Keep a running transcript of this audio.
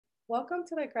Welcome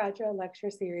to the graduate lecture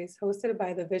series hosted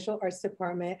by the Visual Arts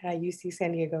Department at UC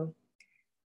San Diego.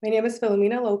 My name is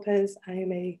Filomena Lopez. I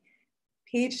am a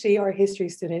PhD art history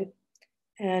student,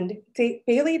 and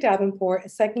Bailey Davenport, a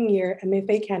second-year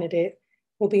MFA candidate,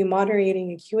 will be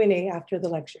moderating a Q&A after the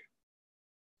lecture.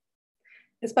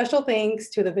 A special thanks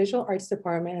to the Visual Arts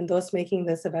Department and those making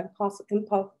this event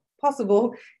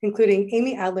possible, including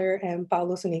Amy Adler and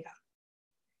Paulo Zuniga.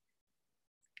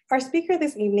 Our speaker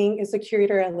this evening is a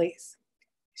curator at LACE.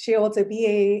 She holds a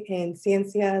BA in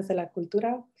Ciencias de la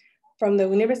Cultura from the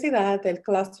Universidad del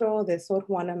Claustro de Sor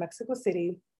Juana, Mexico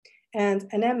City, and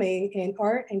an MA in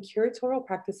Art and Curatorial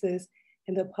Practices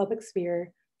in the Public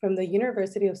Sphere from the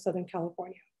University of Southern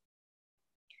California.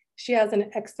 She has an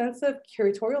extensive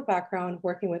curatorial background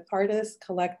working with artists,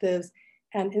 collectives,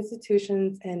 and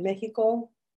institutions in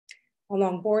Mexico,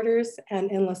 along borders, and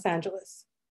in Los Angeles.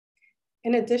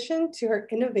 In addition to her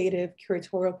innovative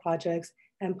curatorial projects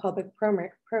and public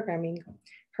programming,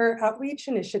 her outreach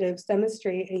initiatives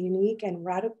demonstrate a unique and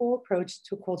radical approach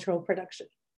to cultural production.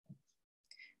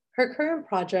 Her current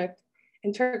project,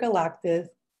 Intergalactive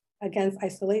Against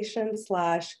Isolation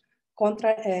 /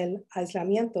 Contra el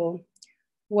Aislamiento,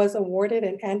 was awarded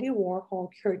an Andy Warhol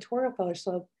Curatorial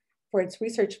Fellowship for its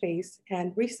research phase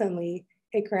and recently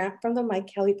a grant from the Mike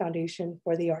Kelly Foundation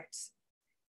for the Arts.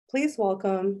 Please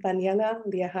welcome Daniela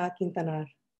Lieja Quintanar.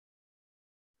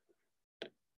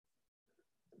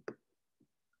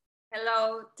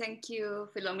 Hello, thank you,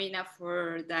 Filomena,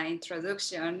 for the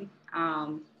introduction.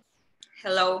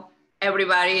 Hello,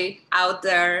 everybody out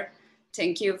there.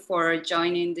 Thank you for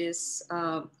joining this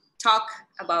talk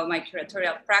about my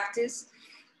curatorial practice.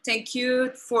 Thank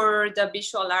you for the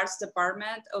Visual Arts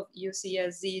Department of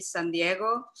UCSD San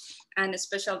Diego, and a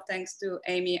special thanks to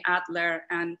Amy Adler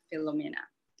and Filomena.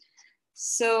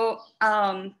 So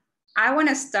I want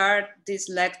to start this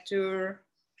lecture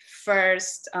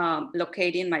first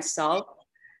locating myself,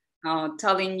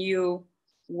 telling you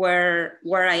where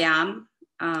I am.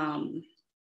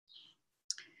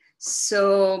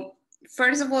 So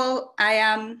first of all, I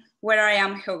am where I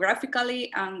am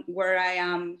geographically and where I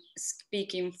am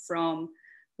speaking from,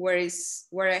 where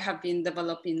I have been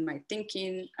developing my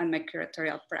thinking and my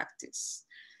curatorial practice.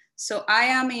 So I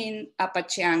am in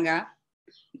Apachanga,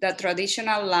 the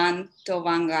traditional land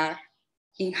Tovangar,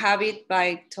 inhabited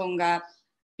by Tonga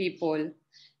people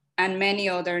and many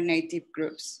other native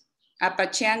groups.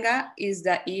 Apachanga is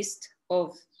the east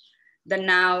of the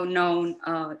now known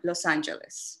Los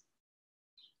Angeles.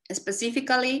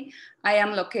 Specifically, I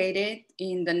am located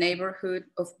in the neighborhood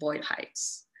of Boyle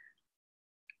Heights.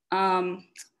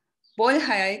 Boyle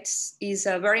Heights is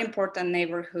a very important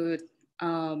neighborhood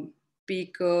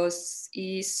because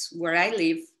it's where I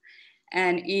live,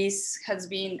 and has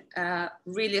been a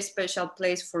really special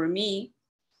place for me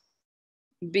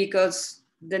because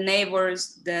the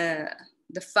neighbors, the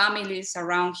families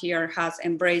around here has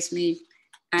embraced me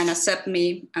and accept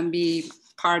me and be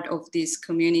part of this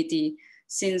community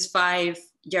since 5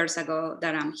 years ago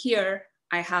that I'm here.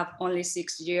 I have only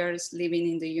 6 years living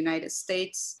in the United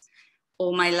States,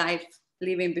 all my life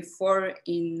living before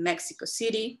in Mexico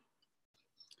City.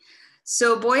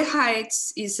 So Boyle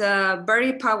Heights is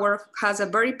has a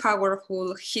very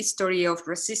powerful history of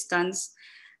resistance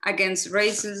against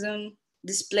racism,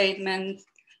 displacement,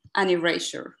 and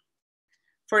erasure.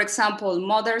 For example,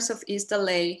 Mothers of East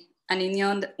LA and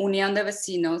Unión de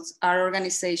Vecinos are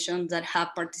organizations that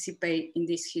have participated in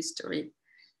this history.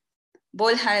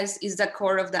 Boyle Heights is the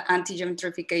core of the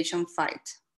anti-gentrification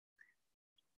fight.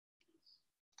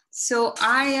 So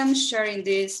I am sharing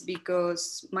this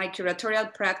because my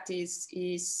curatorial practice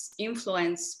is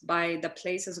influenced by the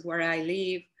places where I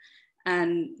live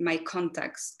and my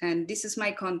context. And this is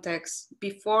my context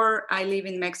before I live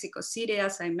in Mexico City,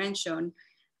 as I mentioned,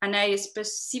 and I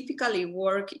specifically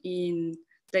work in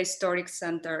the historic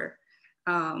center,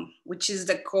 which is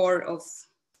the core of,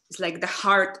 it's like the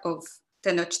heart of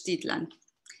Tenochtitlan.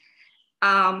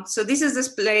 So this is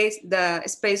the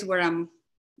space where I'm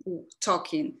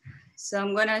talking. So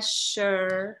I'm gonna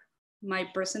share my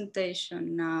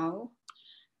presentation now.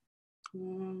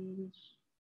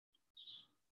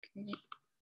 Okay.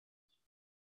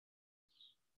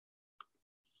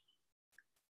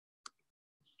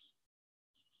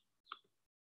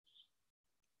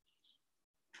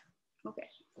 Okay.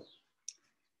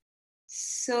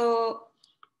 So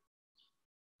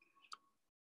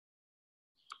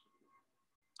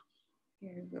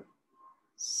here we go.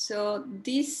 So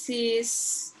this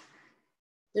is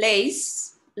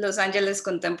LACE, Los Angeles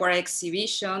Contemporary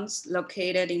Exhibitions,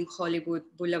 located in Hollywood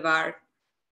Boulevard.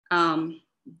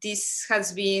 This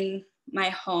has been my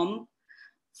home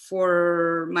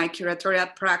for my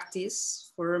curatorial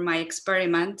practice, for my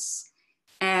experiments.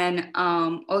 And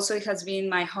also it has been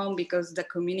my home because the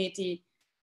community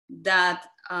that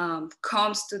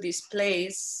comes to this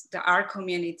place, the art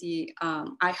community,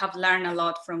 I have learned a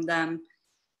lot from them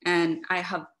and I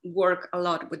have worked a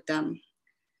lot with them.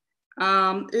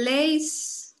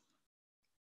 Lace,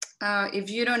 if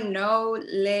you don't know,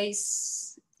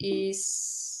 lace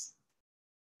is,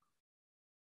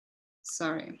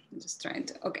 sorry, I'm just trying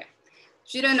to, okay.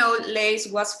 If you don't know, lace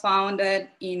was founded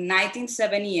in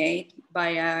 1978 by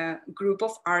a group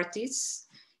of artists.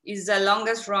 It's the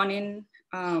longest running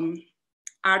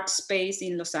art space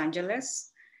in Los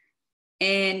Angeles.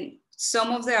 And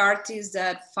some of the artists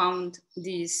that found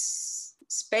this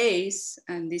space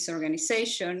and this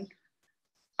organization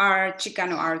are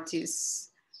Chicano artists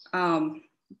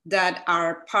that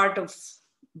are part of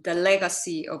the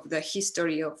legacy of the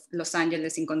history of Los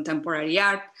Angeles in contemporary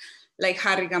art, like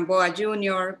Harry Gamboa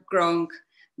Jr., Gronk,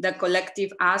 the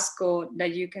collective ASCO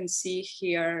that you can see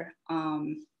here. I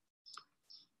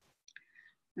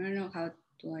don't know, how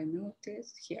do I move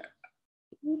this? Here.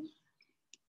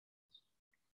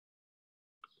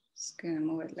 Just gonna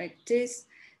move it like this.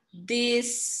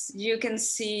 This, you can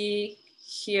see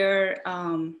here,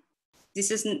 this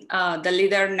is the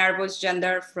leader Nervous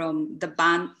Gender from the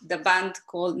band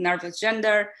called Nervous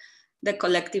Gender, the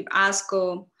collective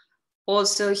ASCO.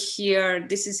 Also here,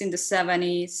 this is in the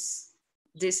 70s.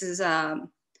 This is a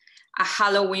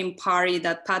Halloween party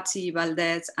that Patsy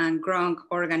Valdez and Gronk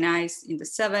organized in the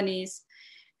 70s.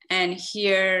 And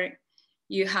here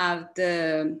you have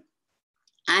the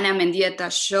Ana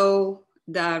Mendieta show,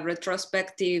 the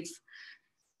retrospective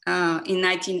in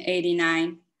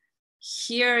 1989.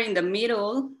 Here in the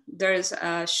middle, there's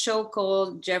a show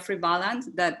called Jeffrey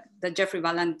Ballant that Jeffrey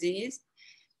Ballant did,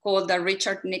 called the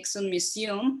Richard Nixon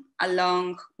Museum,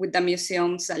 along with the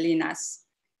Museum Salinas.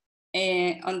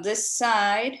 And on this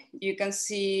side, you can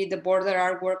see the Border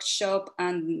Art Workshop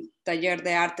and Taller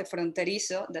de Arte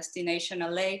Fronterizo, Destination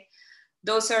LA.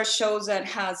 Those are shows that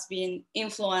has been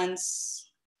influenced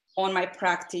on my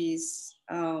practice,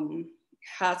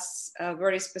 has a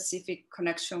very specific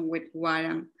connection with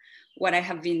what I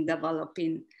have been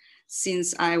developing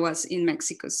since I was in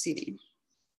Mexico City.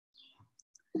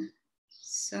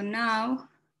 So now,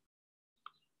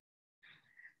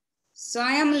 so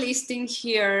I am listing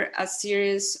here a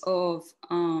series of,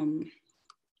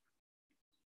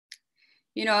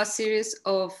 a series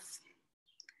of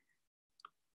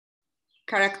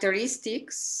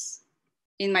characteristics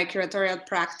in my curatorial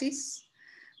practice.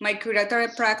 My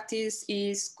curatorial practice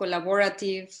is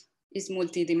collaborative, is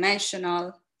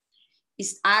multidimensional,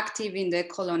 is active in the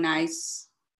colonized,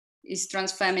 is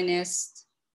transfeminist,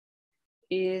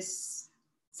 is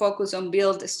focused on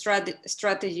build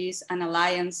strategies and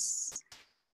alliance.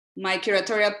 My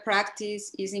curatorial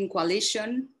practice is in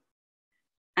coalition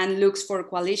and looks for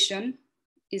coalition,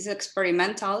 is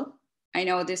experimental. I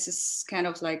know this is kind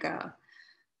of like a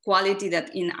quality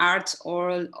that in art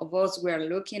all of us we're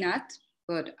looking at,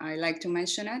 but I like to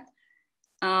mention it.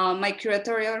 My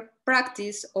curatorial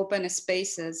practice, open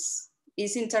spaces,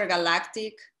 is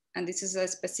intergalactic, and this is a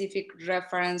specific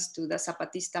reference to the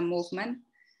Zapatista movement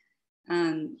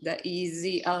and the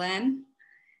EZLN.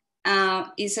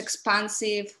 Is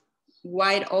expansive,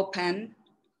 wide open.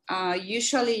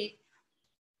 Usually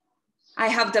I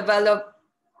have developed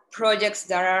projects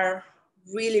that are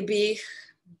really big,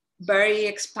 very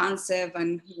expansive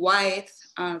and wide.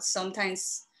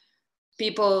 Sometimes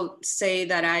people say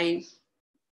that I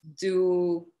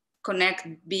do connect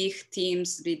big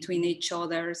teams between each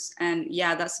others, and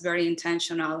yeah, that's very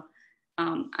intentional.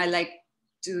 I like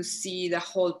to see the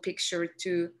whole picture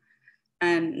too,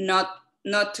 and not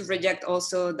to reject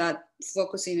also that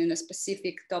focusing on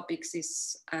specific topics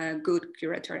is a good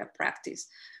curatorial practice.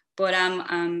 But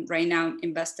I'm right now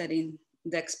invested in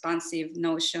the expansive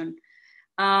notion.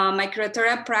 My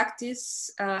curatorial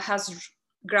practice has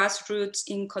grassroots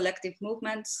in collective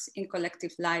movements, in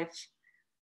collective life.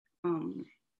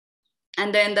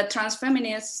 And then the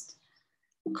transfeminist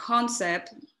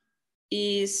concept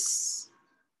is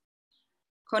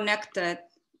connected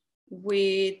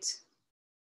with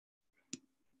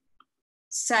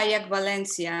Sayak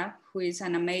Valencia, who is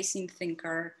an amazing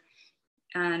thinker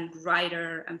and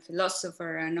writer and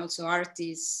philosopher and also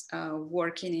artist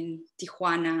working in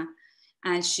Tijuana.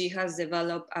 And she has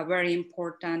developed a very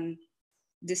important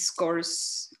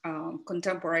discourse,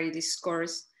 contemporary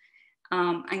discourse.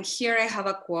 And here I have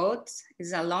a quote.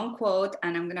 It's a long quote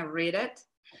and I'm gonna read it.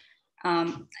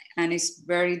 And it's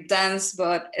very dense,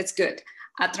 but it's good.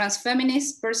 A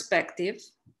transfeminist perspective,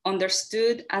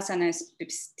 understood as an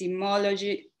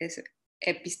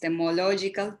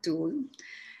epistemological tool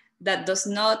that does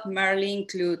not merely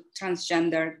include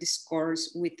transgender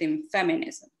discourse within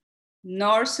feminism,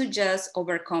 nor suggest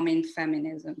overcoming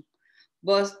feminism,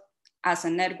 but as a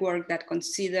network that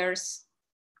considers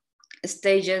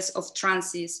stages of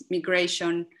transit,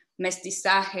 migration,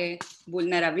 mestizaje,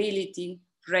 vulnerability,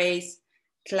 race,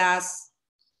 class,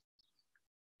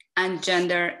 and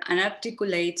gender, and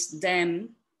articulates them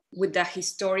with the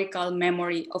historical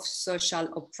memory of social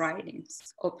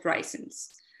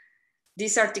uprisings.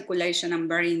 This articulation I'm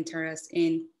very interested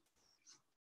in,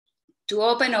 to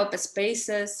open up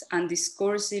spaces and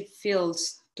discursive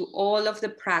fields to all of the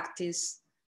practices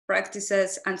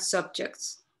and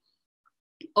subjects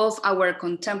of our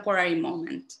contemporary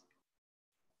moment,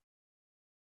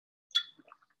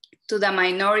 to the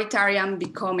minoritarian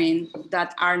becoming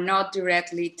that are not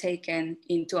directly taken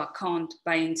into account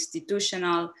by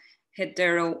institutional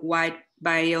hetero white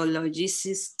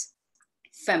biologicist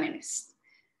feminists.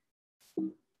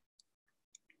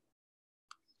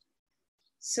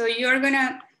 So you're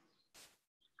gonna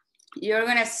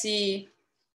see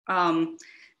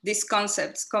these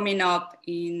concepts coming up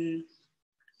in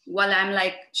while I'm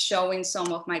like showing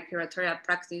some of my curatorial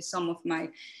practice, some of my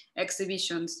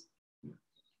exhibitions.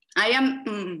 I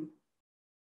am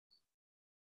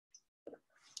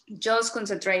just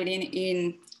concentrating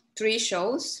in 3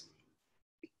 shows,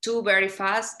 2 very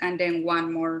fast, and then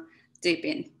 1 more deep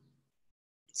in.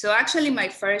 So actually my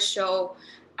first show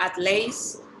at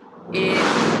LACE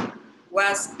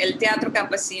was El Teatro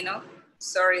Campesino,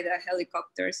 sorry, the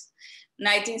helicopters,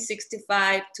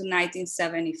 1965 to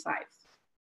 1975.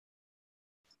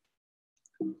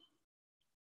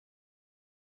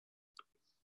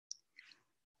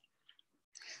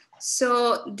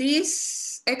 So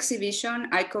this exhibition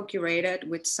I co-curated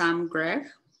with Sam Gregg.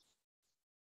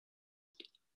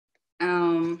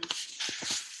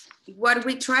 What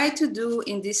we tried to do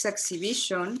in this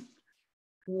exhibition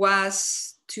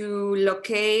was to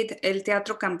locate El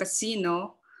Teatro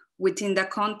Campesino within the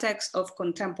context of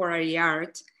contemporary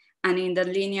art and in the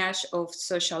lineage of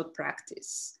social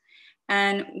practice.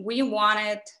 And we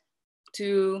wanted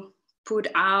to put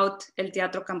out El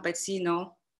Teatro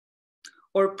Campesino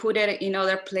or put it in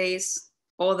other place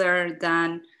other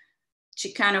than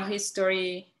Chicano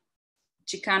history,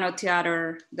 Chicano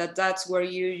theater, that's where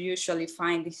you usually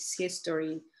find this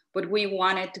history, but we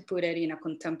wanted to put it in a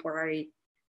contemporary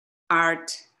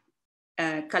art,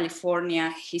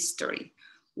 California history.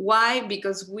 Why?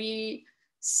 Because we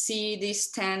see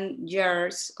these 10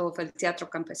 years of El Teatro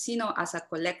Campesino as a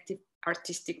collective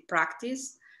artistic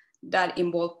practice that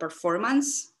involved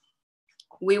performance.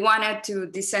 We wanted to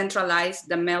decentralize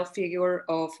the male figure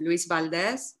of Luis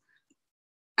Valdez,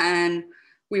 and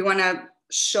we want to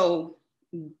show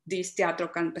this Teatro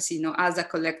Campesino as a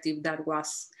collective that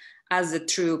was, as a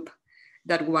troupe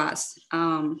that was.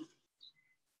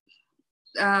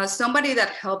 Somebody that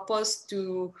helped us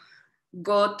to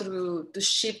go through, to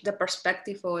shift the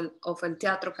perspective of El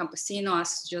Teatro Campesino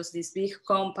as just this big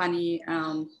company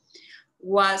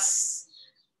was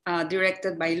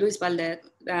directed by Luis Valdez.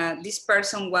 This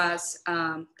person was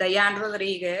Diane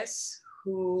Rodriguez,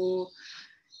 who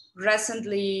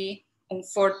recently,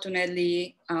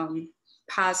 unfortunately,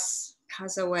 passed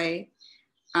away.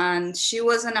 And she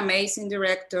was an amazing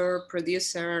director,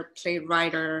 producer,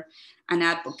 playwright, and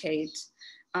advocate.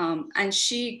 And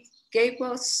she gave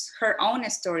us her own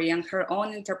story and her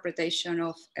own interpretation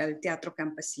of El Teatro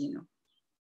Campesino.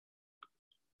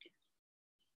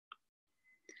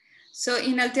 So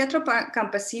in El Teatro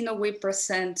Campesino, we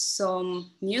present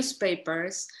some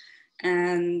newspapers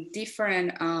and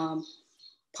different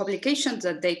publications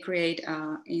that they create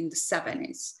in the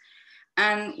 70s.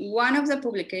 And one of the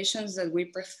publications that we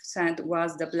present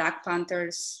was the Black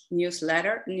Panthers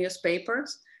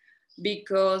newspapers,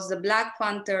 because the Black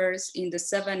Panthers in the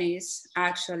 70s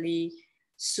actually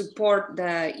support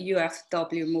the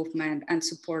UFW movement and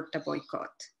support the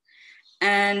boycott.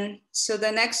 And so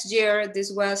the next year,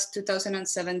 this was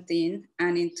 2017,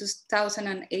 and in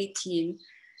 2018,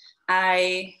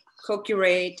 I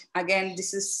co-curate, again,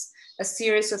 this is a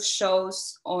series of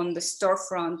shows on the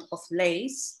storefront of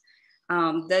LACE,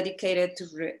 dedicated to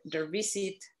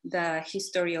revisit the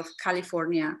history of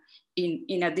California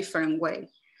in a different way.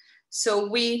 So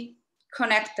we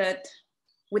connected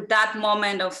with that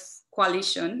moment of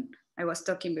coalition. I was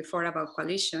talking before about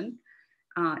coalition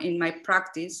in my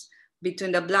practice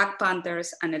between the Black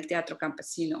Panthers and El Teatro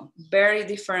Campesino. Very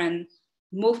different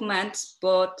movements,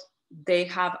 but they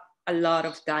have a lot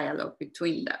of dialogue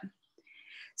between them.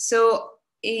 So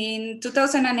in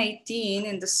 2018,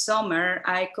 in the summer,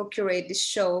 I co-curated this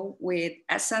show with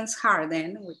Essence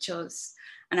Harden, which was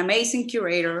an amazing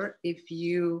curator. If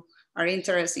you are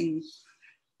interested in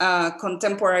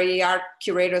contemporary art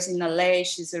curators in LA,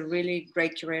 she's a really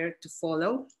great curator to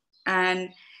follow. And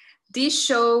this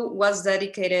show was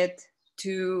dedicated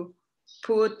to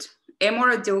put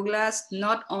Emory Douglas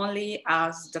not only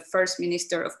as the first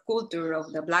Minister of Culture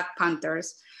of the Black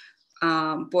Panthers,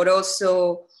 but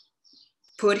also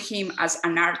put him as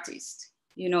an artist,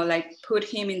 you know, like put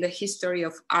him in the history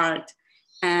of art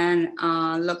and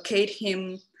locate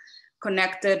him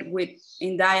connected with,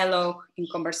 in dialogue, in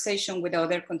conversation with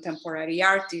other contemporary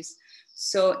artists.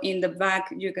 So in the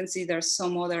back, you can see there's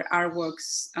some other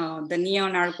artworks. The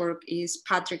neon artwork is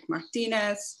Patrick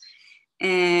Martinez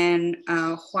and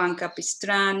Juan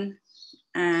Capistran,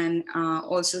 and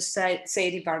also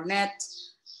Sadie Barnett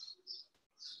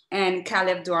and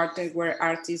Caleb Duarte were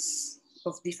artists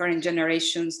of different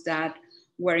generations that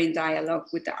were in dialogue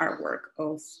with the artwork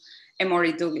of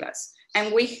Emory Douglas.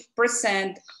 And we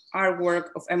present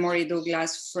artwork of Emory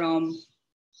Douglas from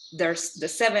the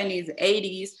 70s,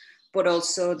 80s, but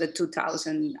also the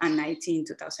 2019,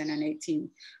 2018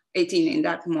 in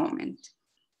that moment.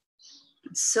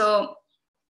 So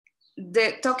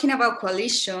talking about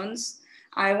coalitions,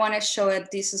 I want to show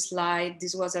this slide.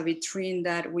 This was a vitrine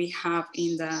that we have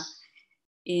in the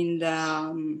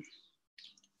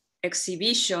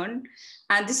exhibition.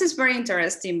 And this is very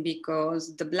interesting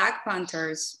because the Black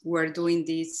Panthers were doing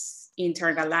this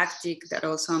intergalactic that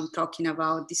also I'm talking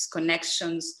about, these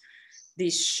connections,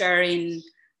 these sharing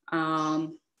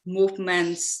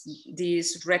movements,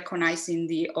 these recognizing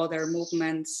the other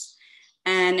movements.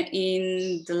 And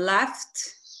in the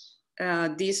left,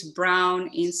 this brown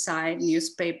inside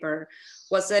newspaper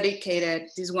was dedicated,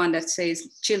 this one that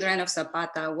says Children of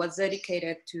Zapata, was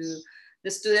dedicated to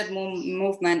the student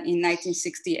movement in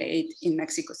 1968 in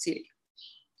Mexico City.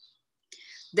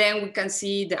 Then we can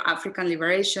see the African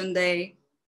Liberation Day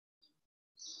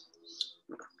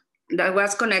that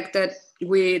was connected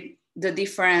with the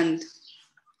different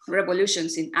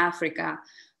revolutions in Africa,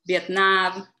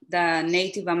 Vietnam, the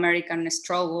Native American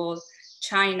struggle,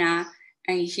 China,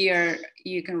 and here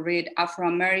you can read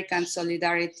Afro-American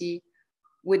solidarity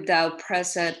with the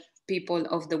oppressed people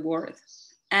of the world.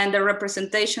 And the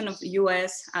representation of the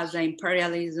US as the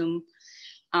imperialism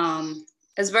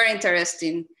is very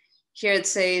interesting. Here it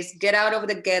says, get out of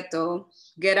the ghetto,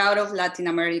 get out of Latin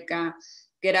America,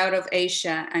 get out of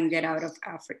Asia, and get out of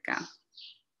Africa,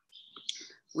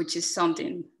 which is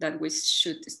something that we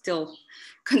should still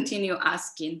continue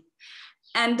asking.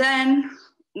 And then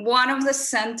one of the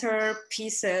center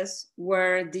pieces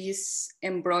were these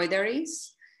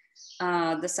embroideries,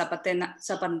 the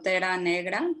Zapatera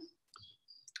Negra.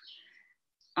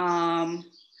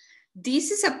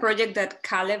 This is a project that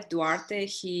Caleb Duarte,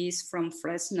 he's from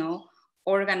Fresno,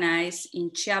 organized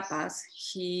in Chiapas.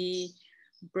 He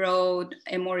brought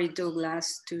Emory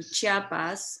Douglas to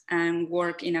Chiapas and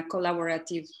worked in a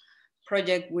collaborative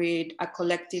project with a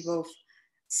collective of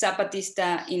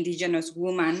Zapatista indigenous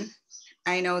women.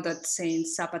 I know that saying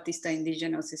Zapatista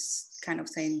indigenous is kind of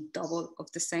saying double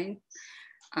of the same.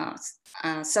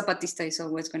 Zapatista is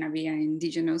always going to be an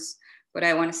indigenous, but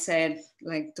I want to say it,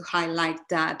 like, to highlight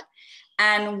that.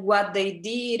 And what they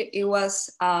did, it was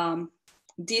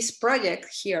this project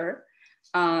here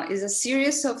is a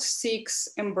series of 6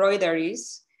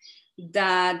 embroideries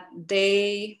that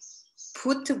they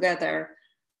put together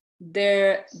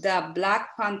the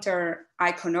Black Panther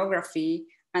iconography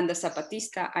and the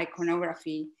Zapatista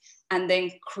iconography, and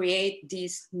then create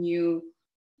this new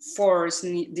force,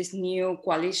 this new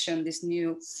coalition, this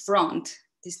new front,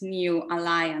 this new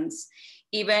alliance,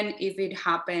 even if it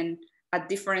happened at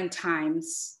different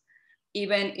times,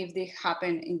 even if they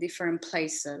happen in different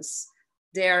places,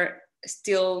 there are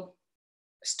still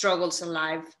struggles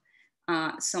alive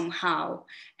somehow.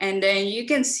 And then you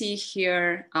can see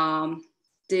here,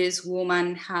 this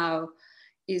woman how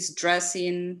is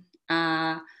dressing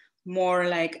more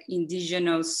like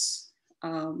indigenous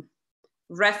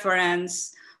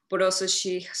reference, but also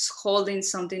she's holding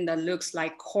something that looks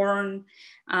like corn.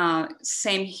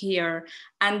 Same here.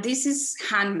 And this is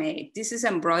handmade. This is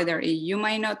embroidery. You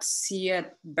might not see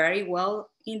it very well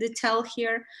in detail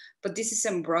here, but this is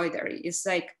embroidery. It's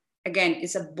like, again,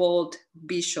 it's a bold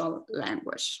visual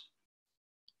language.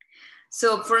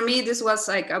 So for me, this was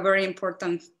like a very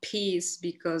important piece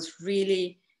because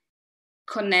really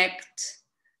connect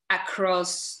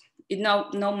across, no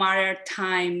matter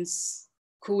times,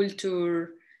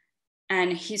 culture,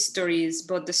 and histories,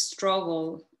 but the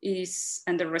struggle is,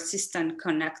 and the resistance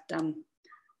connect them.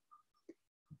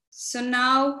 So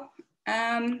now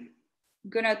I'm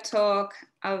gonna talk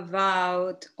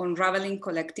about Unraveling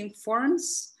Collective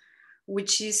Forms,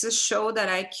 which is a show that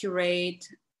I curated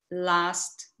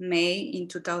last May in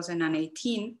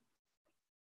 2018.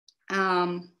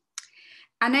 And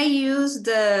I used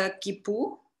the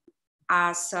quipu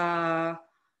as a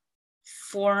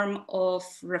form of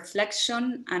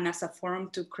reflection and as a form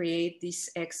to create this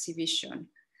exhibition.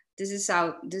 This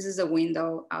is a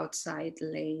window outside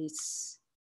Lace.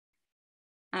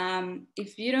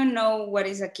 If you don't know what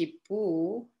is a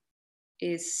quipu,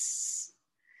 is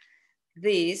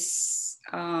this.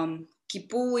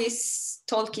 Quipu is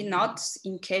talking knots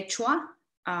in Quechua.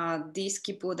 This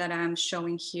quipu that I'm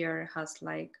showing here has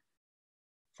like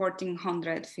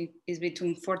 1400, is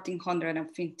between 1400 and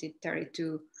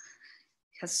 1532.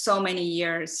 Has so many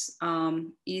years.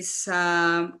 Is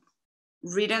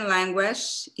written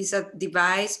language, is a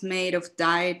device made of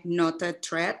dyed knotted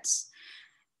threads,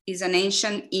 is an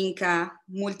ancient Inca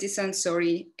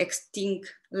multisensory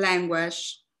extinct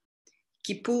language.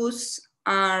 Quipus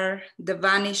are the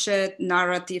vanished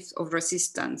narratives of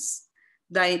resistance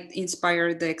that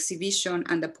inspired the exhibition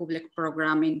and the public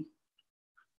programming.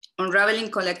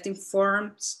 Unraveling Collective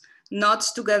Forms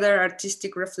nods together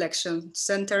artistic reflection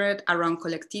centered around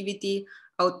collectivity,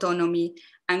 autonomy,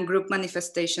 and group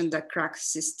manifestation that crack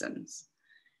systems.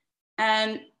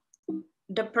 And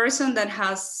the person that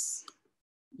has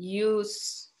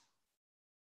used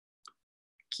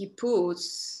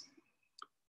quipus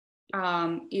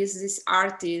is this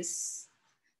artist,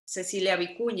 Cecilia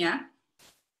Vicuña.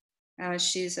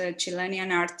 She's a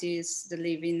Chilean artist that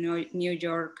lives in New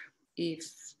York. If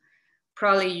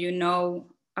probably you know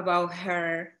about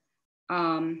her,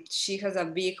 she has a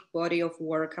big body of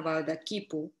work about the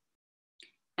quipu.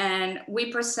 And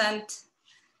we present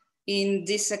in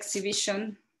this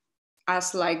exhibition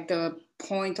as like the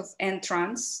point of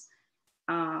entrance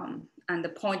and the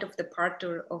point of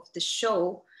departure of the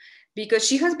show, because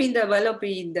she has been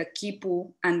developing the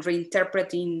quipu and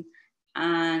reinterpreting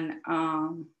and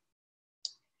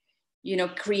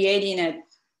creating it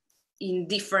in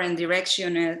different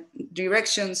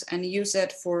directions and use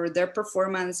it for their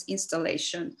performance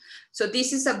installation. So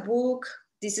this is a book,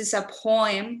 this is a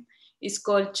poem, it's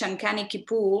called Chancani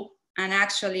Quipu, and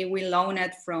actually we loan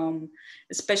it from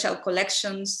special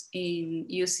collections in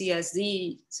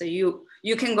UCSD. So you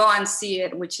can go and see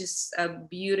it, which is a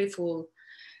beautiful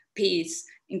piece.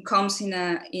 It comes in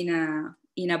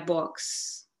a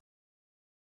box.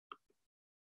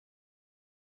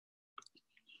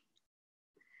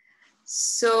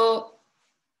 So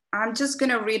I'm just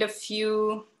gonna read a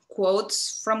few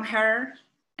quotes from her,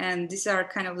 and these are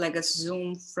kind of like a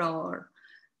zoom for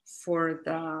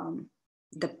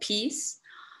the piece.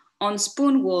 On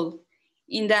Spoonwool,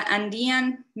 in the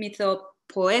Andean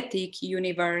mythopoetic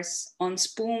universe, on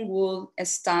Spoonwool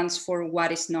stands for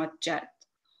what is not yet,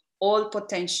 all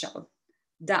potential,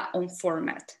 the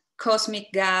unformed,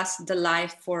 cosmic gas, the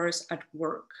life force at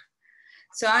work.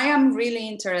 So I am really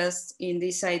interested in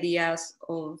these ideas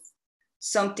of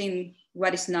something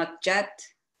what is not yet,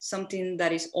 something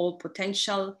that is all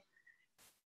potential,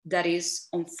 that is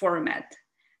unformed.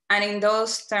 And in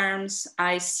those terms,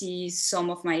 I see some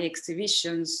of my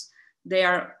exhibitions. They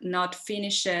are not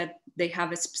finished, they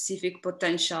have a specific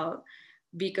potential,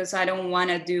 because I don't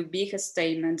wanna do big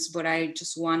statements, but I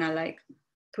just wanna like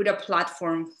put a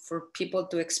platform for people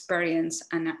to experience,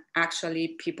 and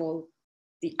actually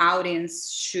the audience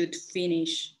should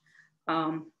finish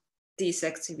these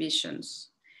exhibitions.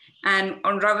 And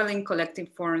Unraveling Collective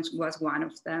Forms was one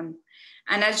of them.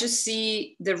 And as you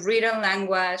see, the written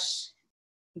language,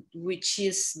 which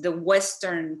is the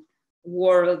Western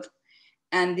world,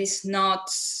 and these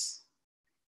notes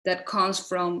that comes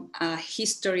from a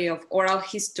history of oral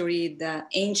history, the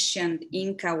ancient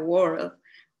Inca world,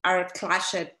 are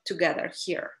clashed together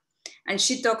here. And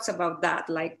she talks about that,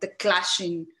 like the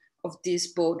clashing of these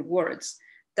both words.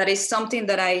 That is something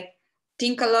that I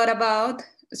think a lot about,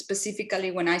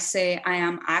 specifically when I say I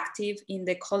am active in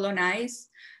the colonized,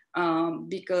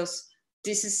 because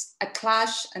this is a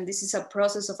clash and this is a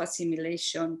process of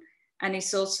assimilation. And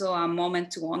it's also a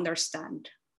moment to understand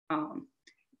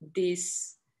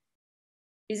this.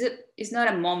 It's not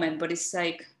a moment, but it's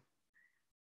like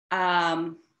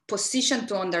position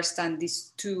to understand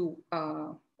these two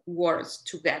words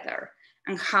together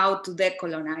and how to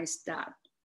decolonize that.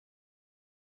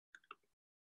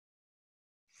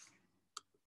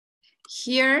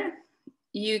 Here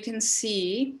you can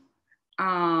see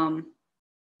the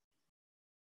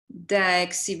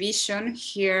exhibition.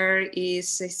 Here is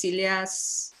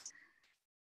Cecilia's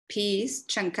piece,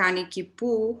 Chancani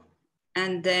Quipu,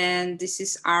 and then this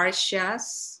is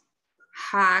Arsha's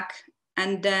hack,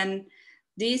 and then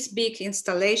this big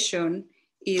installation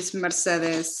is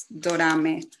Mercedes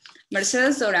Dorame.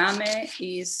 Mercedes Dorame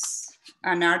is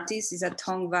an artist, is a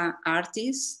Tongva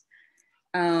artist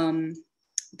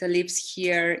that lives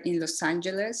here in Los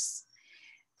Angeles.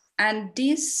 And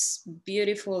this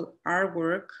beautiful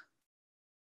artwork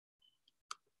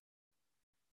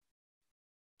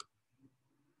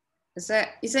is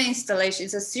an installation.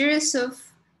 It's a series of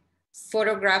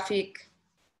photographic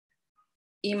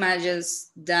images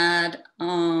that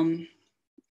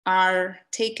are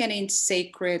taken in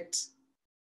sacred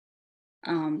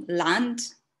land,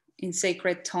 in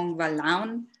sacred Tongva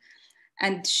land.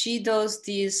 And she does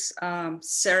these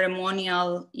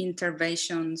ceremonial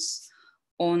interventions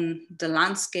on the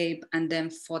landscape and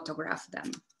then photograph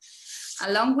them.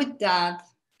 Along with that,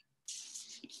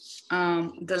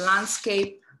 the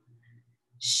landscape,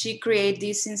 she created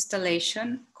this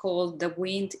installation called The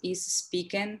Wind is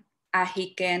Speaking,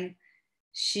 Ahiken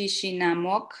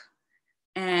Shishinamok.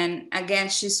 And again,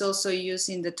 she's also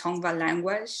using the Tongva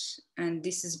language. And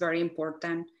this is very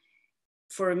important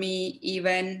for me,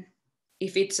 even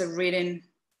if it's a written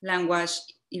language,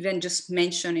 even just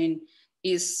mentioning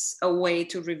is a way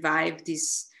to revive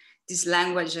these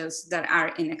languages that are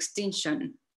in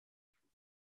extinction.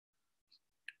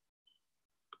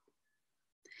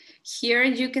 Here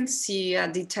you can see a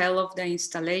detail of the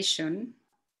installation.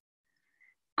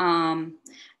 And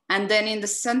then in the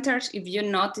center, if you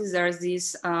notice, there's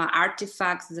these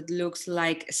artifacts that looks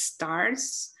like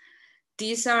stars.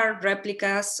 These are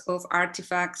replicas of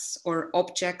artifacts or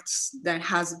objects that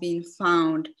has been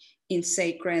found in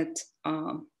sacred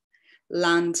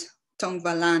land,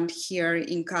 Tongva land here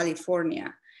in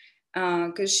California.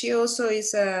 Because she also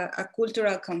is a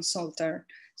cultural consultant.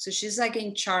 So she's like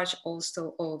in charge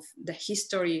also of the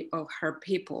history of her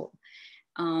people.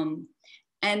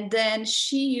 And then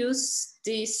she used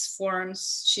these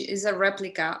forms. She is a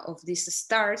replica of these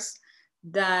stars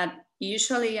that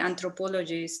usually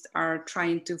anthropologists are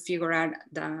trying to figure out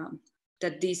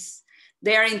that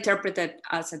they are interpreted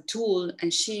as a tool,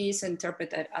 and she is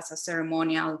interpreted as a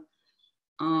ceremonial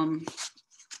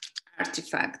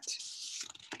artifact.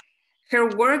 Her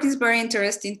work is very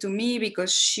interesting to me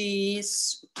because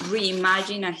she's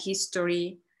reimagining a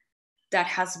history that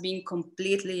has been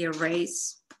completely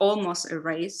erased, almost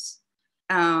erased,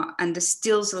 and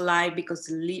still alive because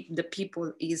the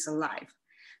people is alive.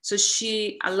 So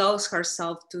she allows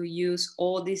herself to use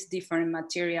all these different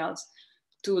materials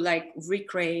to like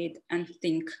recreate and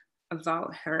think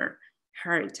about her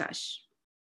heritage.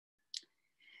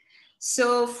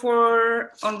 So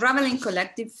for Unraveling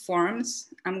Collective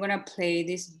Forms, I'm gonna play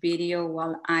this video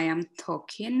while I am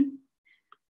talking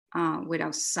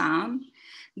without sound.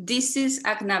 This is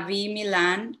Agnavi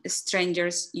Milan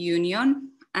Strangers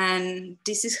Union, and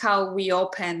this is how we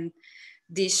open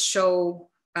this show.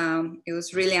 It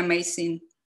was really amazing.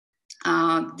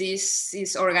 This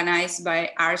is organized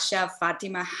by Arsha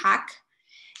Fatima Haq,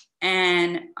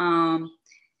 and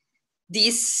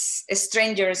this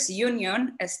Strangers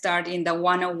Union started in the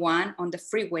 101 on the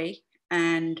freeway,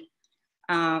 and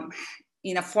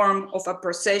in a form of a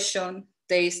procession,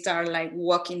 they start like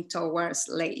walking towards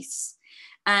Lace.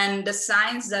 And the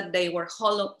signs that they were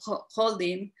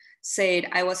holding said,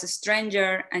 "I was a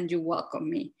stranger and you welcome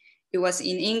me." It was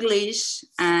in English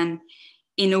and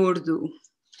in Urdu.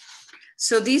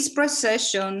 So this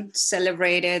procession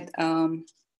celebrated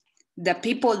the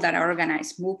people that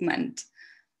organize movement,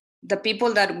 the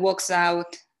people that walks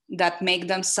out, that make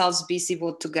themselves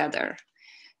visible together.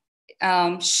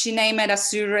 She named it a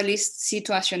surrealist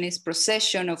situationist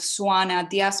procession of Swana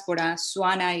diaspora.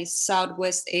 Swana is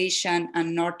Southwest Asian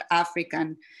and North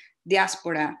African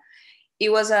diaspora.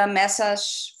 It was a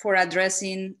message for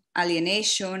addressing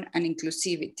alienation and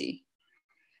inclusivity.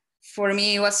 For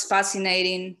me, it was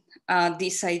fascinating,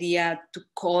 this idea to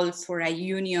call for a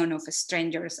union of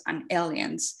strangers and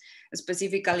aliens,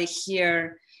 specifically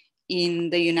here in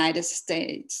the United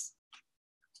States.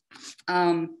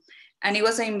 And it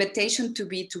was an invitation to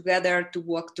be together, to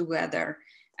work together.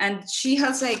 And she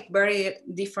has like very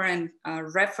different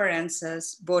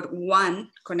references, but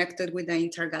one connected with the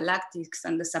intergalactics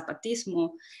and the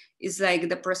Zapatismo is like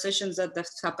the processions that the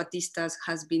Zapatistas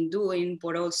has been doing,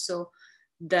 but also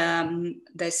the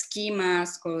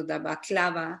schemas or the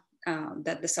baklava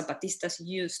that the Zapatistas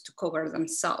use to cover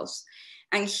themselves.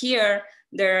 And here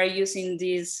they're using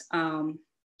this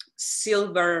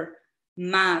silver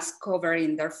mask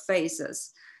covering their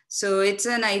faces. So it's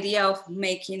an idea of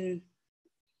making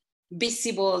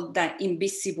visible the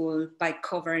invisible by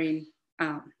covering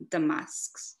the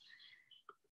masks.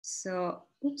 So,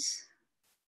 oops,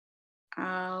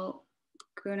 I'm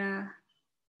gonna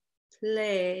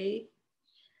play,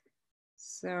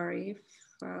 sorry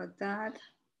about that.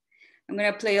 I'm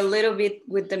gonna play a little bit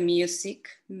with the music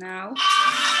now.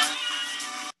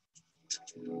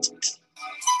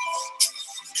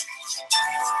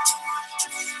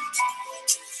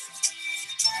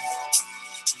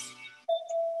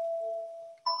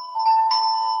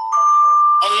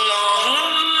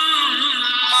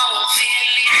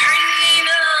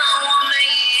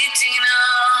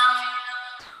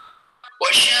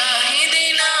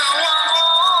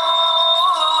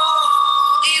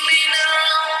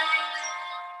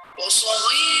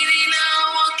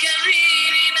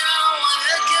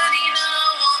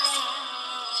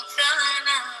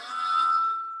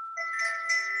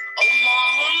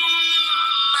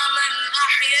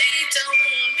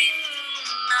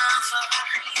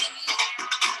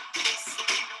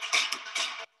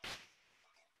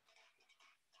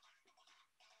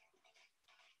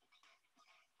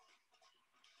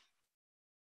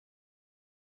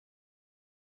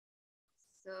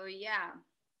 So yeah,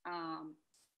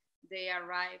 they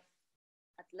arrive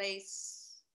at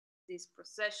least this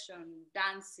procession,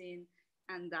 dancing,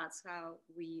 and that's how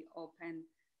we open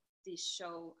this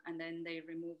show. And then they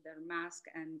remove their mask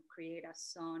and create a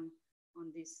song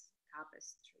on this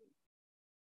tapestry.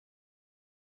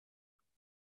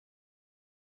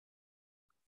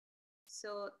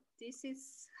 So this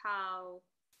is how,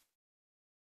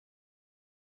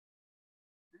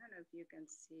 I don't know if you can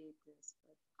see this,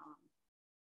 but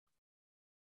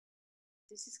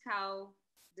this is how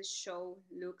the show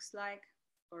looks like,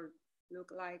 or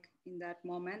look like in that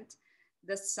moment.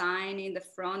 The sign in the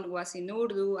front was in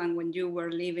Urdu, and when you were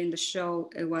leaving the show,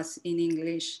 it was in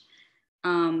English.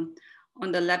 On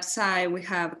the left side, we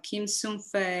have Kim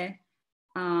Sun-fe,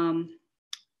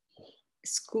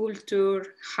 sculptor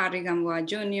Harry Gamboa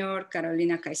Jr.,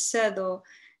 Carolina Caicedo,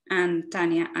 and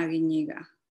Tania Aguiñiga.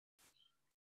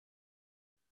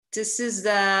 This is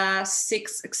the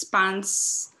Six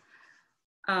Expanse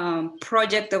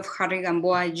project of Harry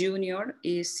Gamboa Jr.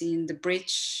 is in the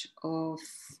bridge of,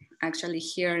 actually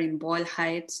here in Boyle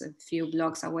Heights, a few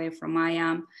blocks away from I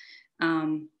am.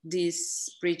 This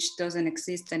bridge doesn't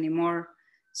exist anymore.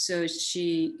 So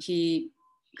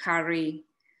Harry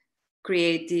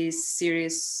create this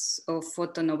series of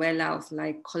photonovela of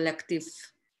like collective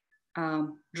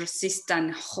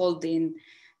resistance holding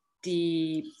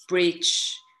the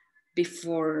bridge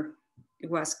before it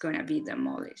was gonna be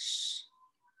demolished.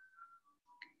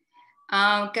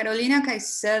 Carolina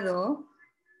Caicedo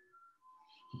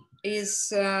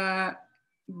is a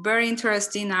very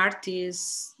interesting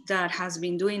artist that has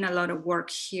been doing a lot of work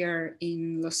here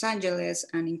in Los Angeles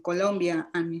and in Colombia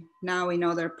and now in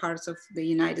other parts of the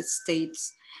United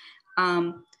States.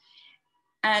 And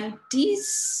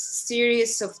this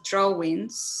series of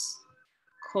drawings,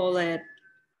 call it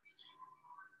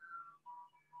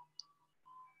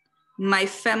My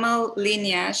Female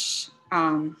Lineage.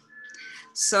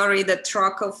 Sorry, the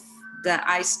truck of the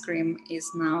ice cream is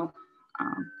now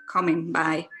coming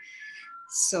by.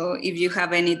 So if you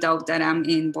have any doubt that I'm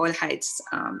in Boyle Heights,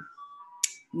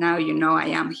 now you know I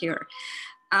am here.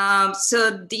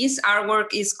 So this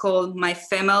artwork is called My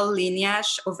Female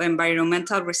Lineage of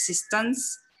Environmental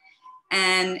Resistance.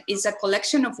 And it's a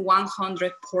collection of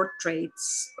 100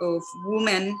 portraits of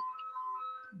women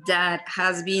that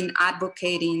has been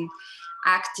advocating,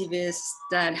 activists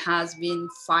that has been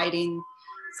fighting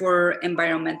for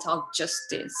environmental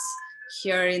justice.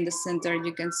 Here in the center,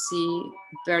 you can see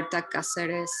Berta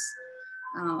Cáceres,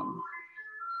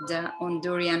 the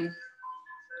Honduran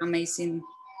amazing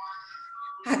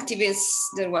activist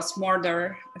that was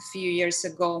murdered a few years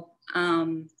ago.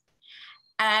 And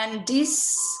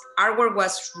this artwork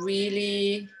was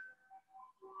really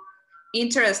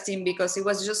interesting because it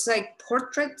was just like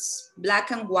portraits,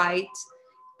 black and white.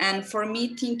 And for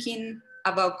me, thinking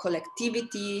about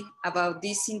collectivity, about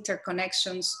these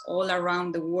interconnections all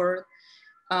around the world,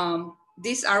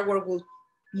 this artwork will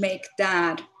make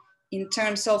that in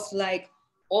terms of like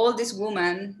all these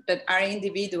women that are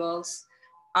individuals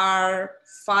are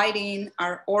fighting,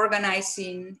 are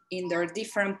organizing in their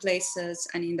different places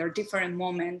and in their different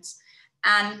moments,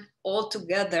 and all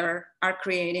together are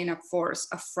creating a force,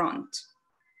 a front.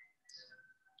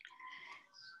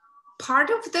 Part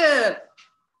of the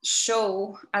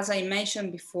show, as I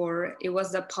mentioned before, it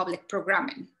was the public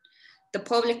programming. The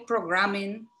public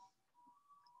programming,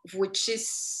 which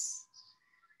is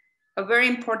a very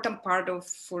important part of,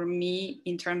 for me,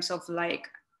 in terms of like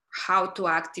how to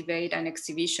activate an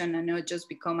exhibition and not just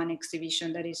become an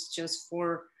exhibition that is just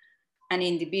for an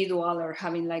individual or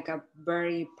having like a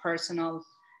very personal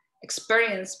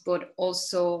experience, but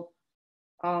also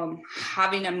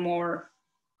having a more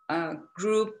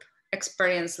group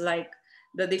experience, like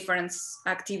the different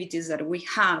activities that we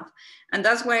have. And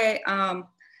that's why I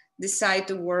decided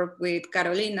to work with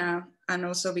Carolina, and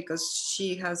also because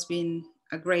she has been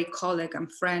a great colleague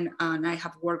and friend, and I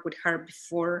have worked with her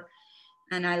before,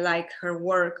 and I like her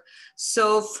work.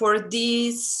 So for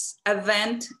this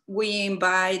event, we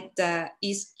invite the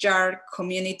East Yard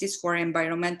Communities for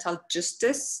Environmental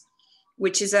Justice,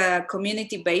 which is a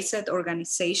community-based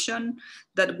organization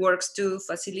that works to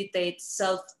facilitate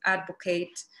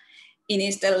self-advocate in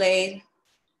East LA,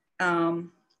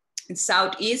 in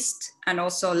Southeast, and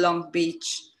also Long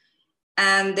Beach.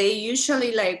 And they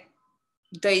usually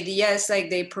the idea is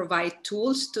they provide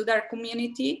tools to their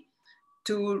community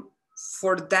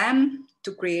for them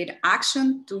to create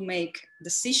action, to make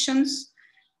decisions,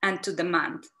 and to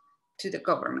demand to the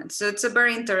government. So it's a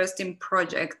very interesting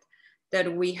project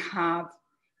that we have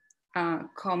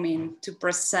coming to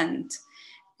present.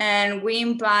 And we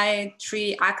invite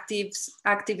 3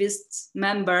 activist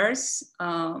members.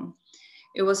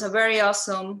 It was a very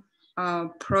awesome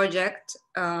project.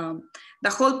 The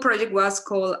whole project was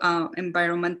called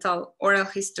Environmental Oral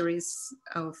Histories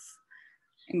of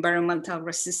Environmental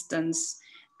Resistance.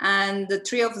 And the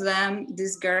 3 of them,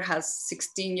 this girl has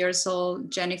 16 years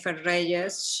old, Jennifer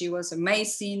Reyes. She was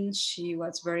amazing. She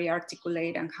was very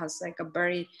articulate and has a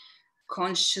very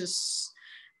conscious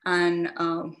and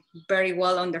very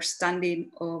well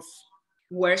understanding of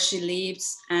where she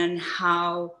lives and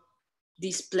how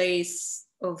this place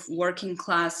of working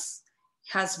class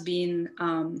has been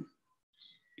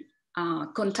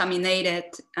contaminated,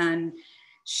 and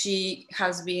she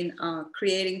has been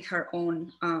creating her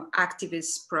own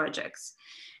activist projects.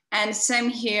 And same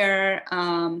here,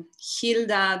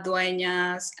 Hilda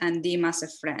Dueñas and Dimas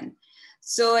Efren.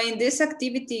 So in this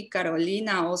activity,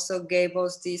 Carolina also gave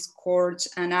us these cards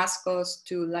and asked us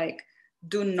to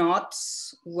do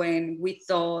notes when we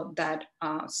thought that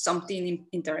something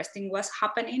interesting was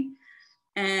happening.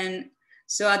 And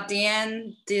so at the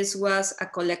end, this was a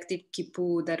collective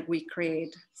kipu that we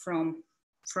create from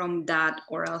that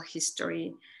oral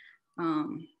history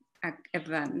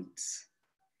event.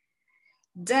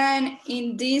 Then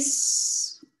in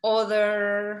this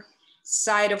other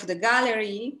side of the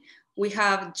gallery, we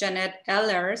have Jeanette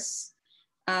Ehlers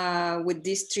with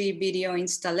this 3 video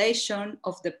installation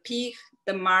of the Pig,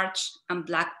 the March, and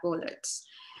Black Bullets.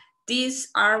 This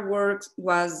artwork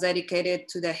was dedicated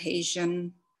to the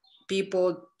Haitian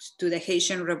people, to the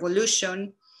Haitian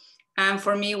Revolution. And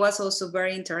for me, it was also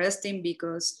very interesting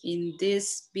because in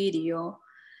this video,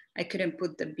 I couldn't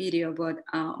put the video, but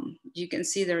you can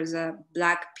see there's a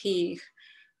black pig.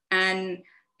 And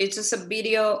it's just a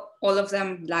video, all of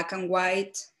them black and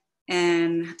white,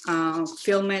 and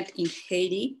filmed in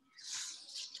Haiti.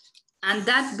 And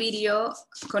that video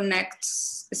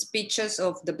connects speeches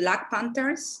of the Black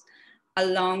Panthers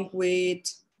along with,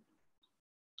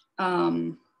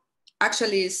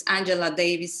 actually it's Angela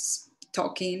Davis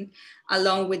talking,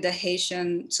 along with the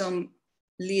Haitian, some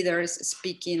leaders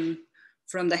speaking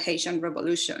from the Haitian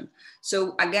Revolution.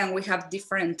 So again, we have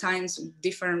different times,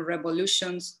 different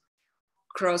revolutions,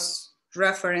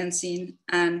 cross-referencing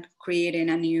and creating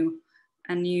a new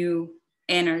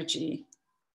energy.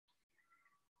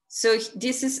 So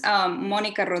this is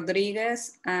Monica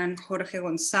Rodriguez and Jorge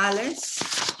Gonzalez.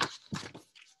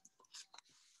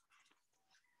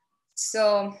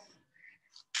 So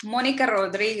Monica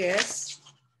Rodriguez,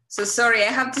 so sorry,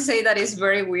 I have to say that it's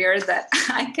very weird that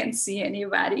I can't see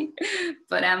anybody,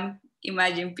 but I'm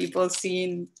imagining people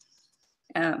seeing,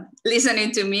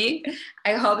 listening to me.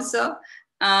 I hope so.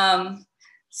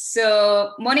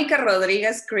 So Monica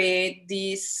Rodriguez created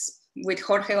this with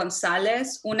Jorge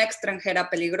Gonzalez, Una extranjera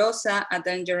peligrosa, a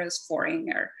dangerous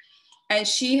foreigner. And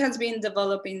she has been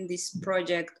developing this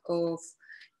project of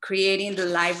creating the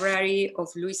library of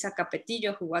Luisa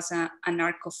Capetillo, who was an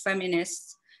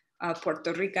anarcho-feminist,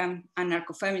 Puerto Rican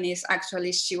anarcho-feminist.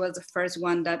 Actually, she was the first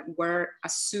one that wore a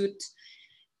suit.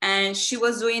 And she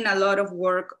was doing a lot of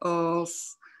work of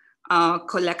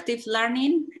collective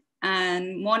learning.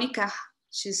 And Monica,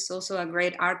 she's also a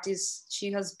great artist.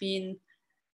 She has been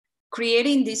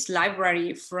creating this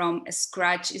library from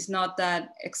scratch. It's not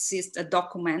that exists a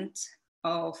document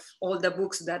of all the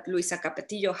books that Luisa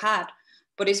Capetillo had,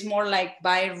 but it's more like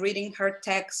by reading her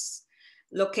texts,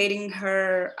 locating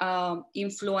her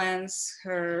influence,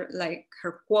 her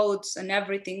quotes and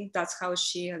everything. That's how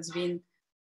she has been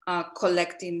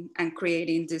collecting and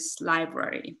creating this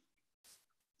library.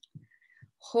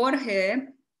 Jorge,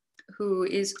 who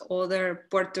is other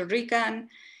Puerto Rican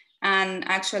and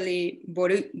actually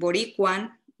Boricuan,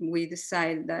 we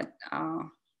decided that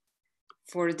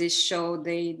for this show,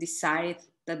 they decide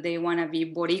that they want to be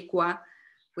Boricua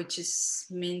which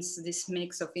means this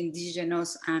mix of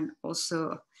indigenous and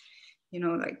also,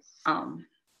 like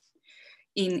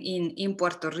in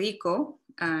Puerto Rico,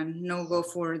 and no go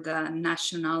for the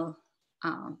national,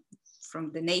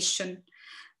 from the nation.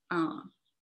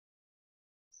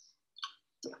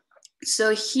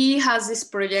 So he has this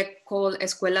project called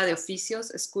Escuela de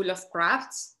Oficios, a School of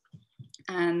Crafts.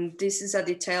 And this is a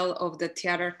detail of the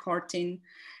theater curtain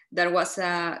that was,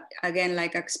 again,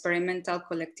 like experimental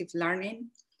collective learning.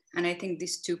 And I think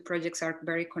these two projects are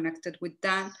very connected with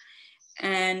that.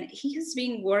 And he has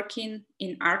been working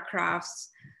in art crafts,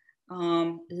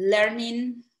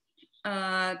 learning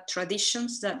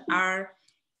traditions that are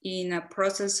in a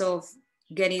process of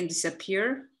getting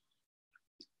disappeared.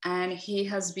 And he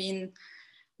has been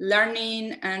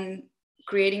learning and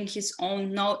creating his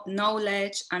own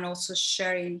knowledge and also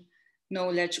sharing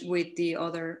knowledge with the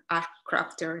other art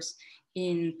crafters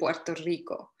in Puerto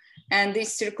Rico. And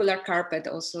this circular carpet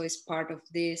also is part of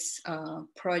this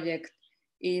project,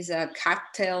 is a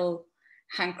cocktail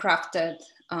handcrafted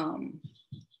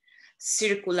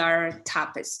circular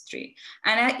tapestry.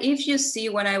 And if you see,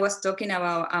 when I was talking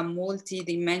about a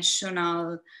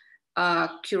multi-dimensional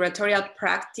curatorial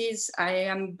practice, I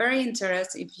am very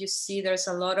interested. If you see, there's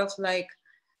a lot of like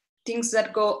things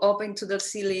that go up into the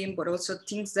ceiling, but also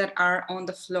things that are on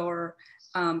the floor.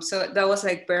 So that was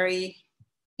like very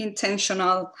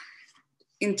intentional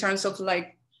in terms of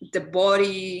like the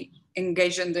body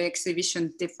engaged in the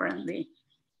exhibition differently.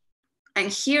 And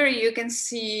here you can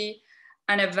see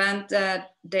an event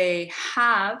that they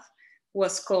have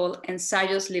was called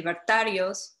Ensayos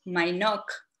Libertarios, Mainoc,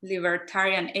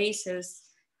 Libertarian Aces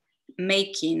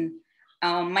Making.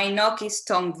 Mainoc is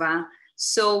Tongva.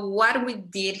 So what we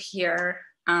did here,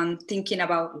 thinking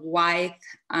about white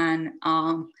and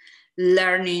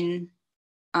learning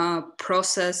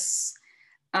process,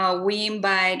 we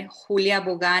invite Julia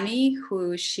Bogani,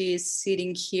 who she's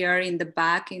sitting here in the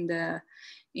back in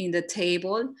the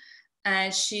table.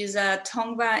 And she's a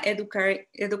Tongva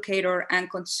educator and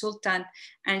consultant,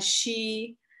 and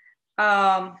she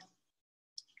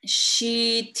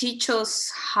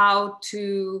teaches how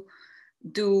to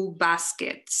do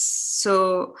baskets.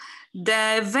 So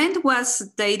the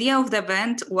idea of the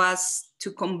event was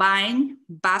to combine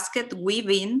basket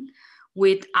weaving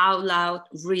with out loud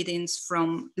readings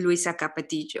from Luisa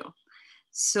Capetillo.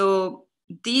 So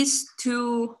these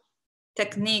two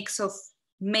techniques of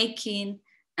making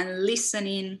and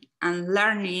listening and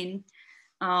learning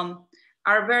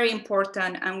are very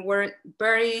important, and were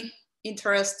very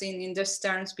interesting in these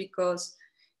terms, because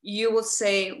you will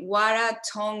say what a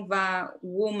Tongva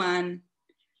woman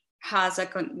has,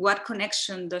 what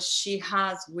connection does she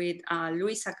has with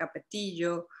Luisa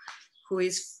Capetillo, who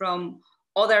is from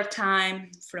other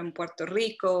time, from Puerto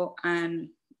Rico, and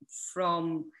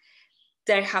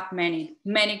they have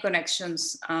many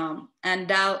connections,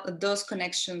 and those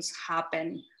connections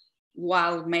happen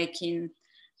while making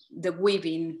the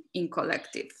weaving in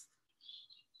collective.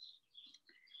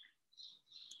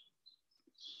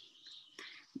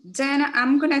 Then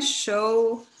I'm gonna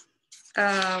show,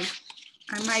 I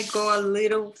might go a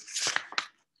little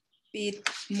bit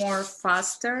more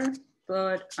faster,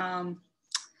 but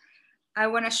I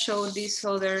wanna show these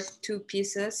other two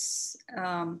pieces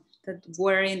that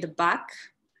were in the back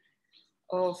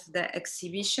of the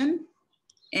exhibition.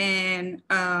 And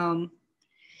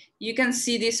you can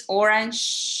see this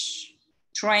orange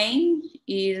train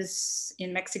is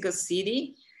in Mexico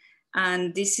City.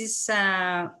 And this is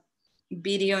a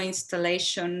video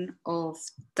installation of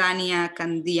Tania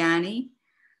Candiani,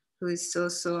 who is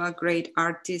also a great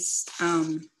artist.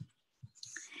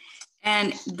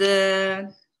 And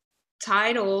the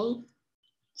title,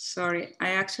 sorry,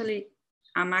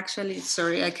 I'm actually,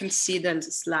 sorry, I can see the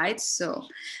slides. So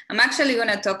I'm actually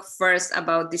gonna talk first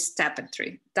about this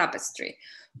tapestry,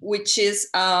 which is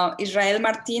Israel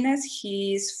Martinez.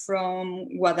 He's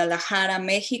from Guadalajara,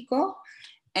 Mexico.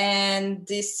 And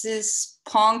this is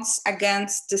Punks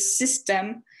Against the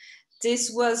System.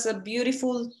 This was a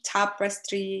beautiful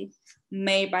tapestry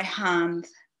made by hand.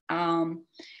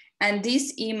 And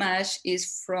this image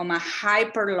is from a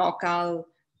hyper-local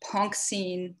punk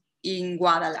scene in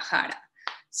Guadalajara.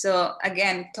 So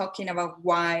again, talking about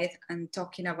white and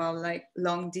talking about like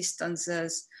long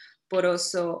distances, but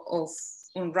also of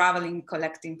unraveling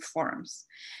collective forms.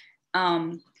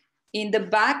 In the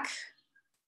back,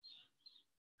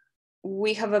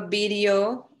 we have a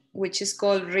video which is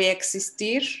called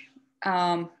Reexistir,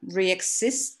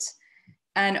 Reexist,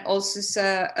 and also it's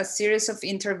a series of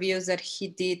interviews that he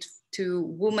did to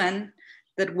women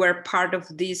that were part of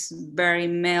this very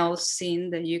male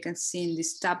scene that you can see in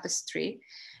this tapestry.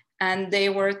 And they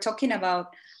were talking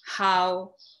about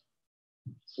how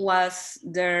was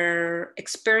their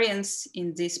experience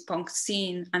in this punk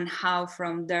scene, and how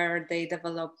from there they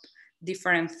developed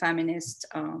different feminist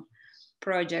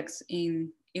projects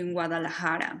in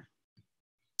Guadalajara.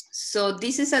 So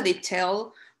this is a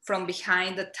detail from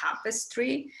behind the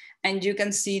tapestry, and you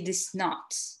can see these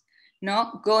knots,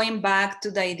 going back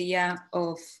to the idea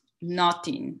of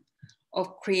knotting,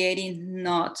 of creating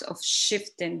knots, of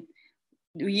shifting,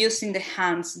 using the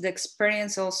hands, the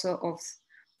experience also of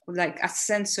like a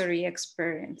sensory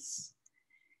experience.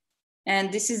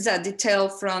 And this is a detail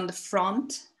from the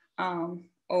front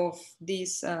of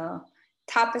this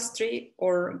tapestry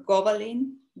or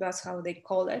gobelin, that's how they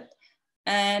call it.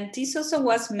 And this also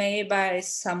was made by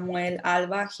Samuel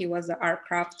Alba. He was the art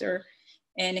crafter,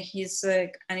 and he's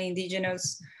like an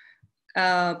indigenous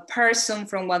person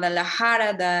from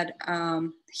Guadalajara that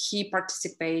he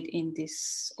participated in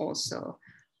this also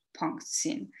punk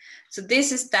scene. So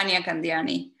this is Tania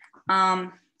Candiani.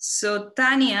 So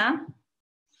Tania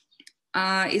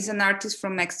is an artist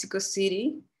from Mexico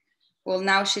City. Well,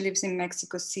 now she lives in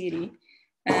Mexico City.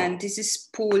 And this is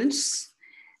Pulse.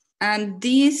 And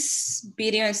this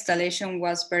video installation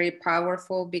was very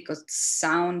powerful because the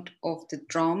sound of the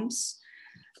drums.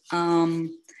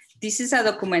 This is a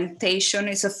documentation,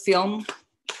 it's a film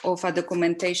of a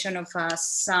documentation of a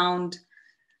sound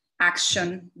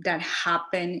action that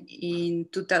happened in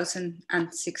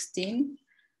 2016,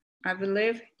 I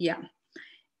believe, yeah,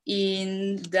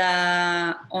 in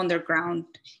the underground,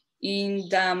 in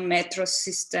the metro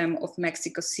system of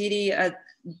Mexico City.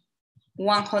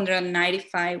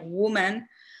 195 women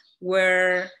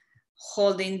were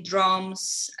holding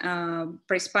drums,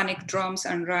 pre-Hispanic drums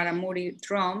and Raramuri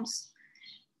drums.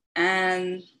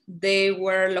 And they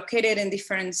were located in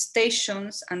different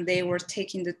stations, and they were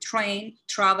taking the train,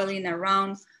 traveling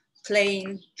around,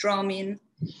 playing, drumming,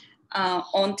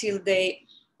 until they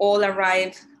all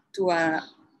arrived to a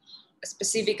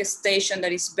specific station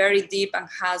that is very deep and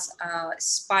has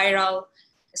spiral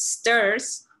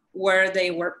stairs where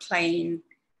they were playing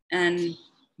and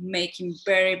making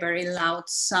very, very loud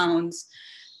sounds.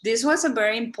 This was a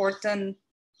very important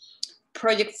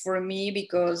project for me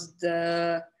because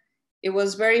it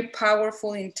was very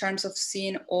powerful in terms of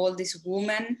seeing all these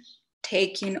women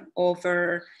taking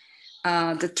over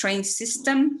the train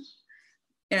system,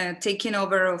 taking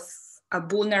over of a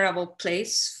vulnerable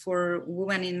place for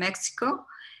women in Mexico,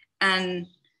 and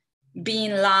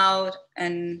being loud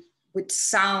and with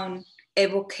sound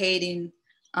evocating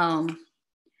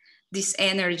this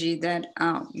energy that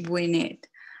we need.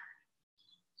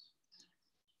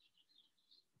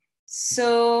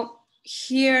 So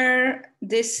here,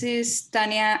 this is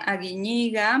Tania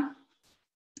Aguiniga.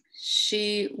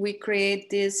 We create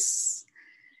this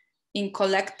in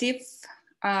Collective.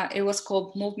 It was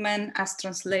called Movement as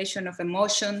Translation of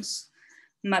Emotions,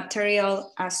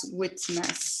 Material as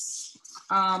Witness.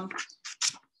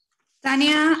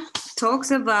 Tania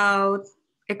talks about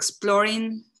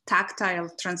exploring tactile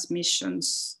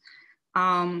transmissions.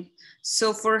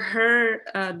 So for her,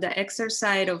 the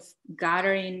exercise of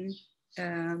gathering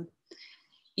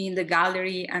in the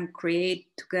gallery and create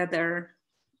together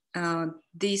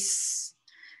this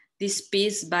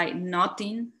piece by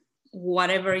knotting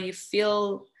whatever you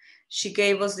feel. She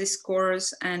gave us this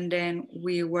course, and then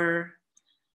we were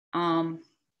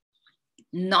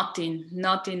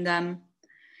knotting them.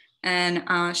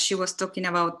 And she was talking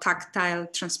about tactile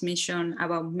transmission,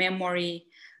 about memory,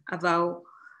 about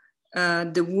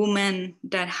the woman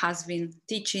that has been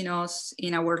teaching us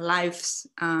in our lives.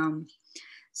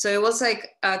 So it was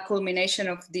like a culmination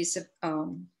of these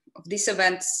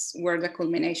events were the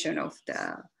culmination of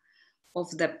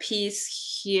the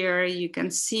piece. Here you can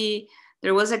see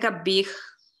there was like a big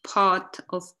pot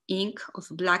of ink, of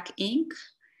black ink.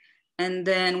 And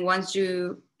then once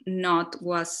you knot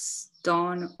was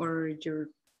done, or your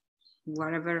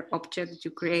whatever object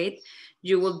you create,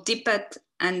 you will dip it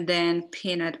and then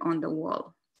pin it on the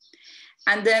wall.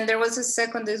 And then there was a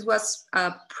second, this was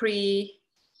pre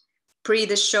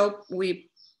the show,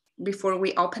 before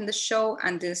we opened the show,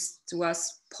 and this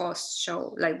was post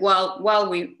show, like while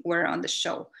we were on the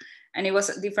show. And it was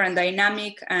a different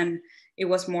dynamic, and it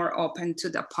was more open to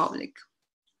the public.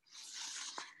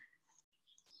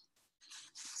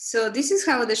 So this is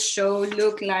how the show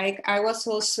looked like. I was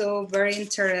also very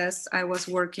interested. I was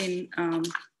working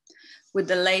with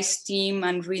the Lace team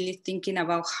and really thinking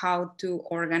about how to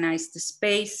organize the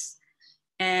space.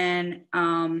 And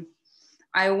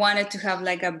I wanted to have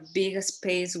like a big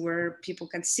space where people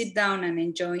can sit down and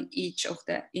enjoy each of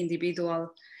the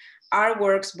individual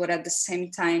artworks, but at the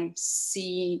same time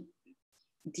see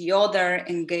the other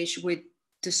engage with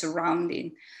to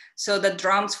surrounding. So the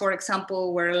drums, for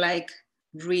example, were like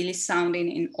really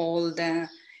sounding in all the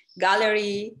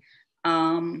gallery.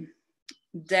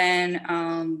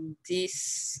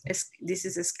 This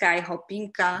is Sky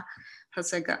Hopinka,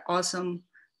 has like an awesome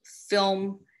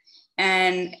film.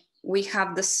 And we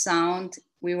have the sound.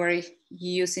 We were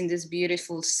using this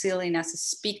beautiful ceiling as a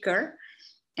speaker.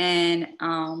 And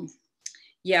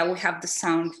yeah, we have the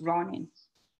sound running.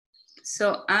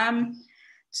 So I'm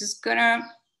just gonna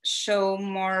show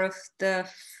more of the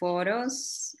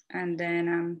photos and then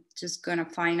I'm just gonna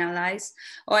finalize.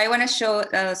 Oh, I wanna show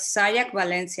Sayak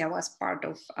Valencia was part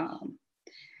of,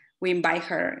 we invite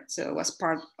her, so it was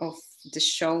part of the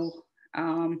show.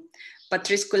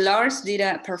 Patrice Coulars did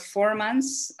a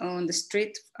performance on the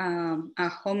street, a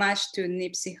homage to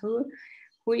Nipsey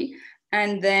Hussle.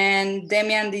 And then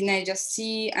Demian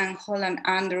Dinejasi and Holland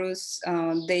Andrews,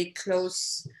 they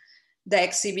closed the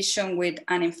exhibition with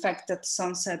an Infected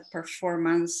Sunset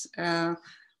performance,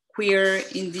 queer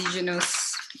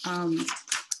indigenous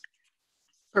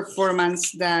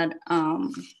performance that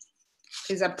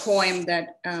is a poem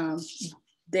that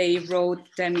they wrote,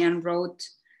 Demian wrote,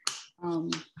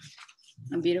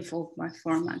 a beautiful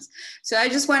performance. So I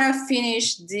just want to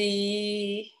finish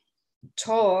the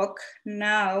talk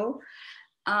now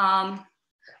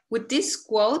with this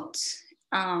quote,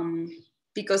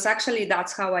 because actually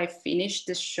that's how I finished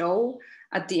the show.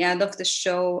 At the end of the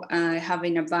show,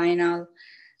 having a vinyl,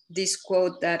 this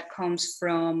quote that comes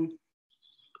from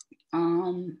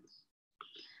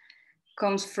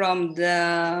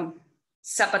the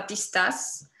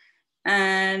Zapatistas.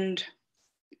 And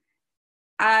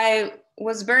I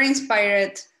was very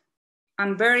inspired.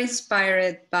 I'm very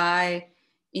inspired by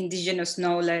indigenous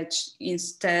knowledge,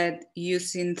 instead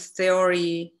using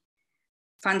theory,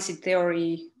 fancy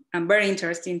theory, and very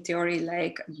interesting theory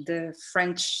like the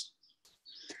French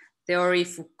theory,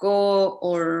 Foucault,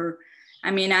 or,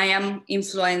 I mean, I am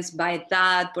influenced by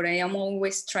that, but I am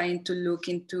always trying to look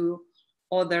into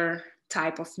other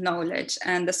type of knowledge.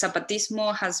 And the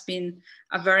Zapatismo has been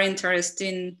a very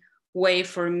interesting way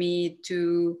for me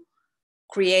to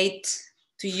create,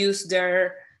 to use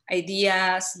their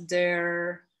ideas,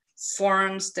 their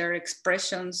forms, their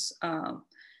expressions,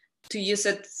 to use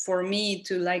it for me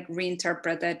to like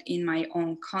reinterpret it in my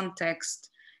own context.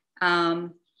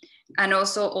 And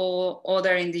also all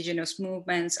other indigenous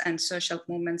movements and social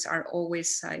movements are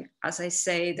always, as I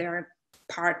say, they're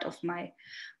part of my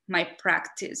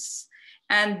practice.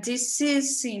 And this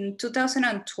is in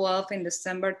 2012, in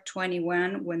December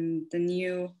 21, when the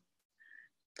new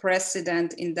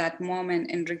president in that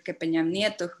moment, Enrique Peña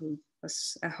Nieto, who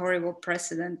was a horrible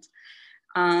president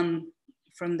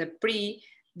from the PRI,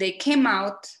 they came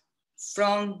out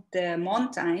from the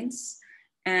mountains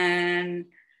and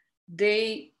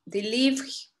they live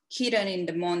hidden in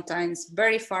the mountains,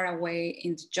 very far away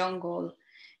in the jungle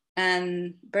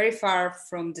and very far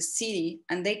from the city.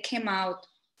 And they came out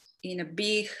in a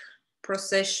big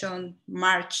procession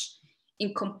march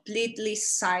in completely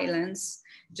silence,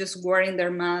 just wearing their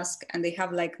mask, and they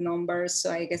have like numbers.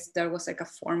 So I guess there was like a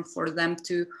form for them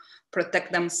to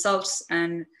protect themselves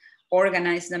and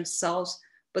organize themselves,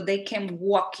 but they came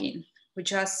walking,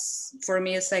 which was, for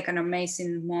me, is like an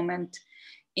amazing moment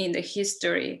in the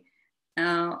history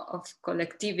of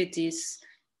collectivities.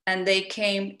 And they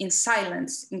came in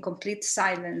silence, in complete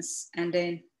silence, and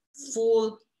then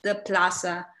full the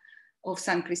plaza of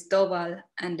San Cristobal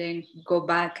and then go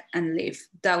back and leave.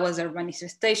 That was their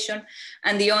manifestation.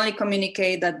 And the only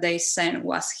communique that they sent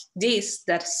was this,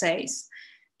 that says,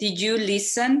 "Did you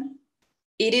listen?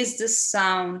 It is the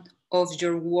sound of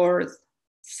your world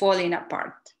falling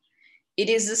apart. It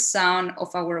is the sound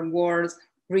of our world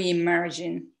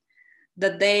re-emerging.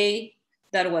 The day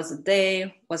that was the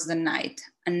day was the night,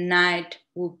 and night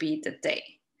will be the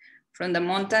day. From the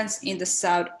mountains in the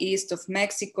southeast of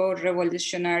Mexico,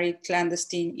 Revolutionary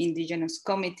Clandestine Indigenous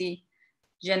Committee,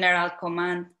 General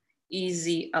Command,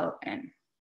 EZLN."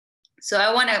 So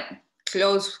I want to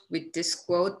close with this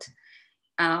quote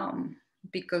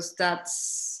because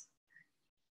that's,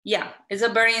 yeah, it's a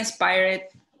very inspired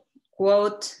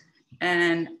quote.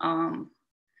 And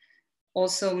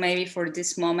also maybe for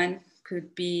this moment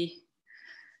could be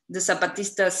the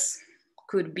Zapatistas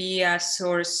could be a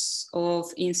source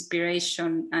of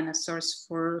inspiration and a source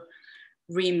for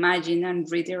reimagine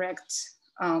and redirect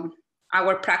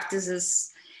our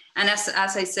practices. And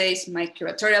as I say, my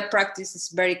curatorial practice is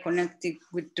very connected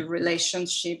with the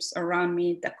relationships around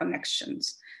me, the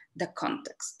connections, the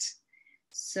context.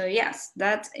 So yes,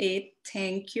 that's it.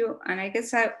 Thank you. And I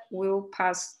guess I will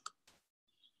pass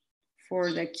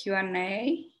for the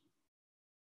Q&A,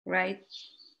 right?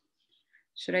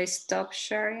 Should I stop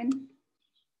sharing?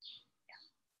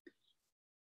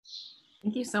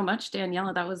 Thank you so much,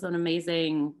 Daniela. That was an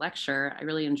amazing lecture. I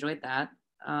really enjoyed that.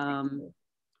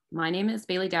 My name is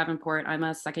Bailey Davenport. I'm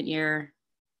a second year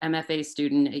MFA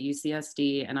student at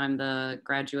UCSD, and I'm the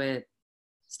graduate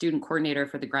student coordinator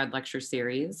for the grad lecture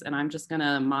series. And I'm just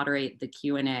gonna moderate the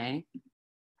Q&A.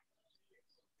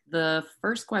 The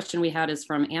first question we had is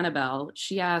from Annabelle.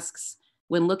 She asks,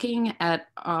 when looking at,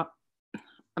 I'm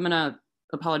gonna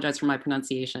apologize for my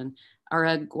pronunciation,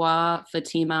 Aragua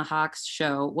Fatima Hawk's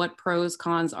show, what pros,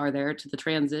 cons are there to the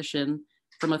transition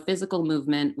from a physical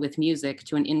movement with music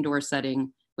to an indoor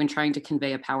setting when trying to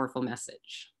convey a powerful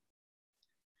message?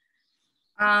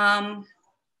 I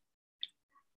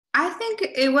think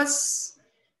it was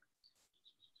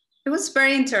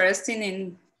very interesting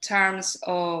in terms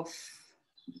of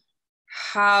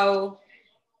how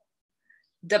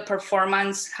the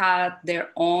performance had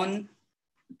their own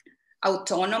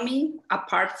autonomy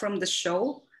apart from the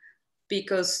show,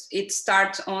 because it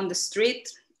starts on the street,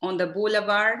 on the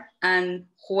boulevard, and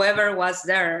whoever was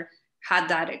there had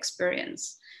that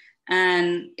experience.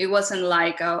 And it wasn't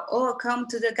like, oh, come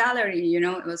to the gallery, you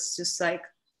know, it was just like,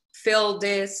 feel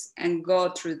this and go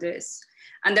through this.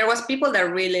 And there was people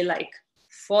that really like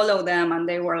follow them, and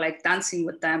they were like dancing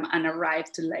with them and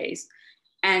arrive to Lace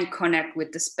and connect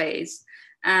with the space.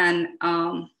 And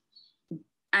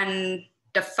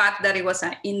the fact that it was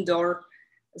an indoor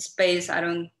space, I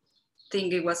don't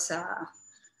think it was a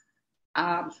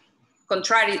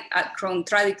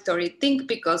contradictory thing,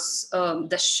 because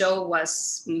the show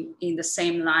was in the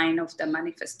same line of the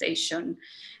manifestation.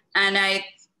 And I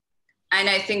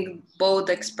think both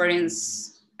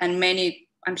experience, and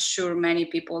I'm sure many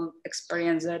people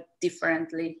experience it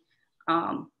differently.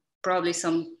 Probably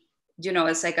some, you know,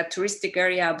 it's like a touristic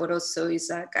area, but also it's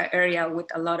like an area with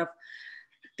a lot of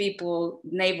people,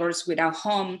 neighbors without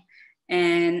home,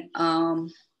 and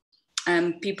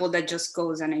people that just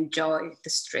goes and enjoy the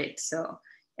street. So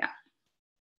yeah.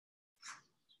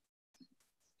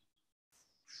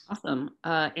 Awesome.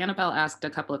 Annabelle asked a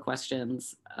couple of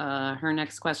questions. Her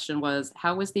next question was,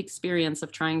 how was the experience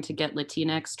of trying to get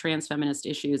Latinx trans feminist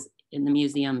issues in the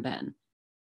museum been?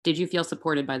 Did you feel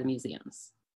supported by the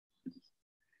museums?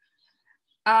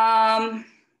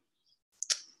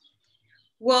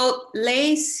 Well,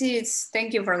 Lace is,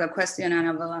 thank you for the question,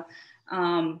 Annabella.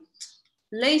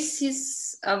 Lace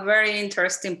is a very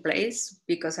interesting place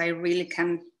because I really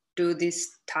can do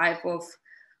this type of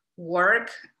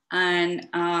work, and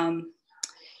I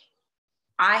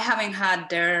haven't had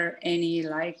there any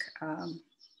like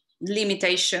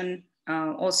limitation.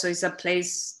 Also, it's a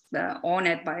place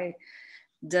owned by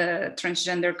the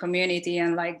transgender community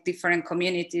and like different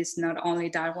communities, not only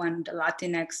that one, the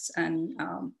Latinx, and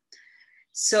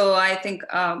so I think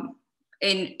at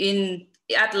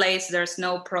Lace, there's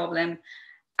no problem.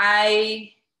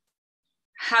 I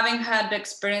haven't had the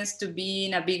experience to be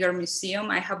in a bigger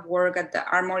museum. I have worked at the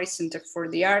Armory Center for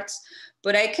the Arts,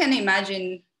 but I can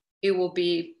imagine it will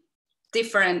be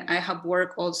different. I have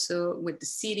worked also with the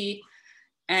city,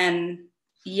 and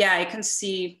yeah, I can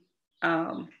see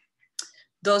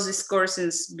those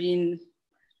discourses being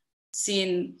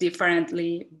seen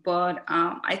differently. But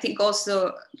I think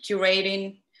also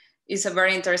curating is a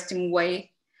very interesting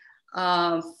way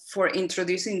for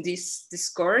introducing this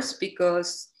discourse,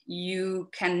 because you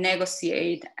can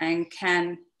negotiate and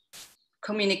can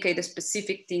communicate the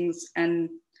specific things and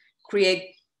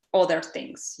create other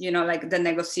things. You know, like the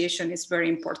negotiation is very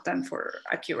important for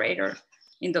a curator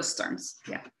in those terms.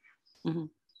 Yeah. Mm-hmm.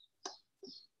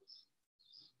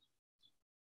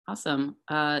 Awesome.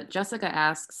 Jessica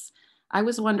asks, I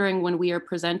was wondering, when we are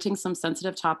presenting some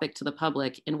sensitive topic to the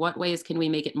public, in what ways can we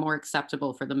make it more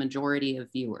acceptable for the majority of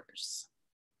viewers?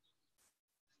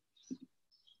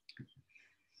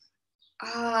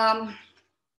 I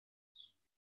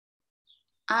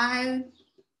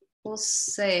will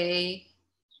say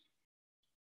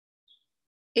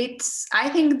I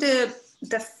think the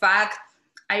fact,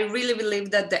 I really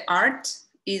believe that the art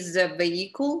is a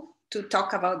vehicle to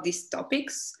talk about these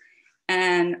topics,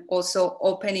 and also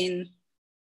opening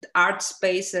art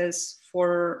spaces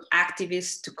for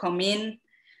activists to come in,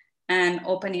 and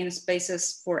opening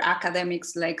spaces for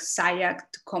academics like SAYAC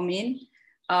to come in,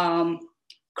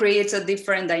 creates a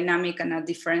different dynamic and a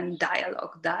different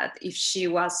dialogue that if she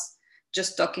was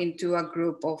just talking to a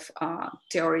group of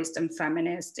theorists and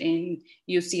feminists in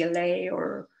UCLA,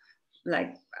 or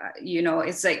like, you know,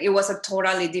 it's like, it was a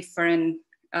totally different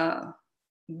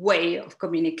way of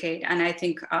communicate. And I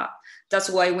think that's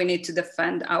why we need to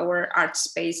defend our art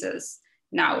spaces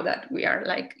now that we are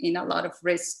like in a lot of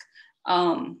risk.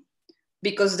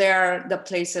 because they are the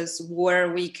places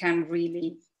where we can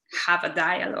really have a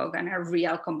dialogue and a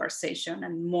real conversation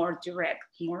and more direct,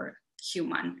 more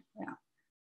human. Yeah.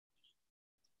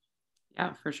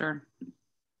 Yeah, for sure.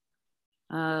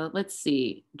 Let's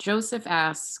see. Joseph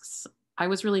asks, I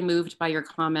was really moved by your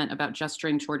comment about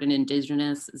gesturing toward an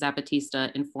indigenous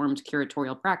Zapatista-informed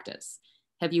curatorial practice.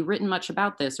 Have you written much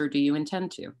about this, or do you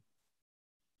intend to?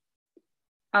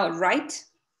 Right.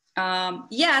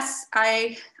 Yes,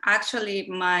 I actually,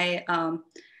 my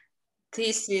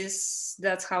thesis,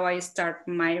 that's how I start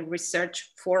my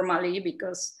research formally,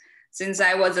 because since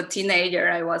I was a teenager,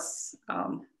 I was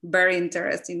very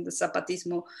interested in the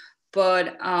Zapatismo.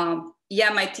 But yeah,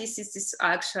 my thesis is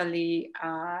actually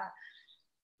a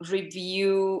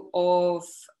review of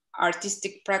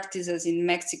artistic practices in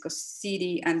Mexico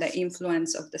City and the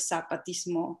influence of the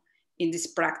Zapatismo in these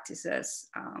practices.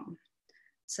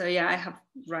 So yeah, I have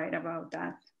write about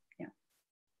that. Yeah.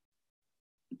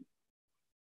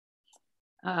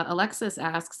 Alexis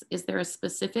asks, is there a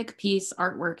specific piece,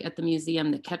 artwork at the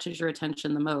museum that catches your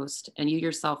attention the most and you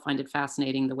yourself find it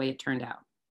fascinating the way it turned out?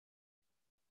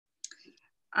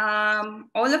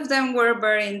 All of them were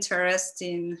very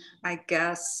interesting, I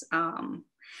guess. And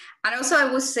also I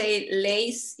would say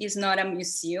Lace is not a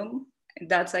museum.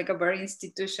 That's like a very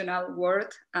institutional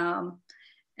word.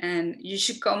 And you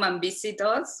should come and visit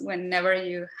us whenever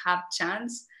you have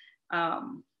chance.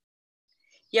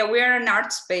 Yeah, we are an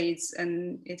art space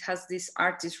and it has this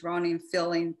artist running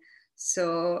feeling.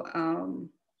 So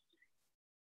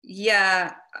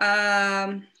yeah,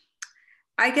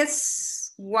 I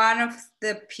guess one of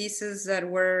the pieces that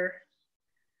were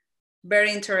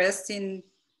very interesting,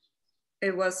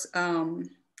 it was I'm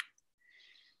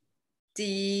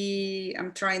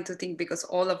trying to think because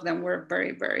all of them were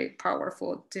very, very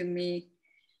powerful to me.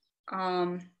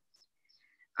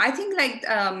 I think like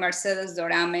Mercedes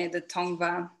Dorame, the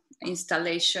Tongva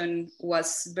installation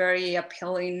was very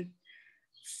appealing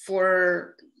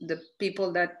for the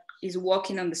people that is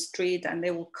walking on the street, and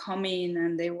they will come in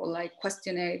and they will like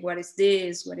question it, what is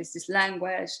this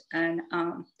language? And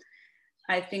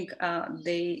I think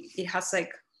it has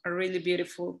like a really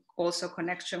beautiful also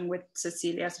connection with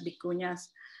Cecilia's Vicuñas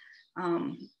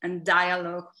and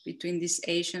dialogue between these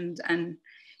Asians. And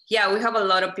yeah, we have a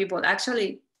lot of people.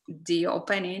 Actually, the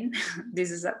opening, this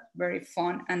is a very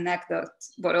fun anecdote,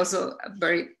 but also a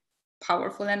very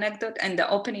powerful anecdote. And the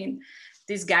opening,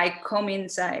 this guy come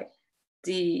inside,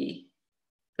 the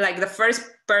first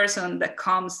person that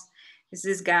comes is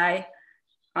this guy,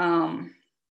 and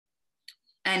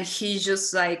he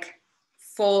just like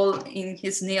fall in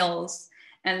his knees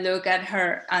and look at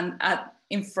her and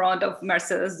in front of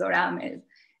Mercedes Dorame,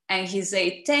 and he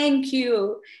say thank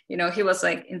you. You know, he was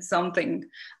like in something,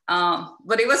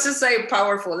 but it was just like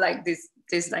powerful, like this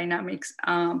dynamics.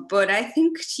 But I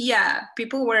think yeah,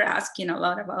 people were asking a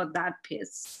lot about that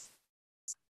piece.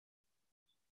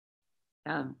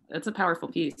 Yeah, it's a powerful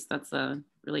piece. That's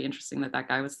really interesting that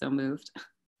guy was so moved.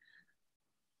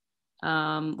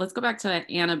 Let's go back to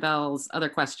Annabelle's other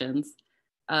questions.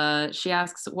 She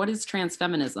asks, what is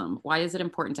transfeminism? Why is it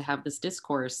important to have this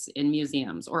discourse in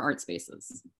museums or art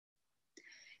spaces?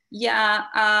 Yeah,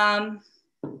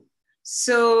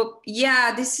 so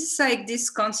yeah, this is like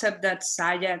this concept that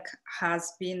Sayak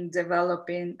has been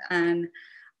developing, and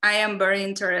I am very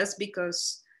interested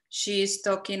because she's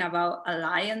talking about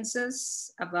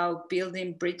alliances, about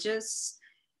building bridges,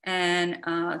 and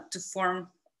to form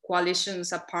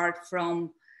coalitions apart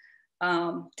from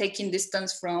taking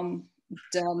distance from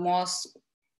the most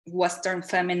Western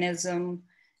feminism,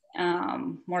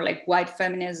 more like white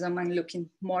feminism, and looking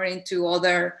more into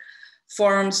other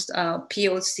forms,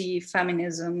 POC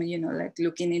feminism, you know, like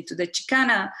looking into the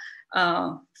Chicana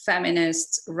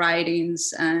feminist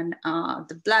writings and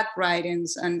the Black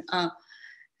writings. And I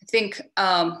think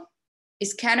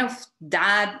it's kind of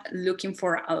that, looking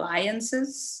for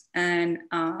alliances and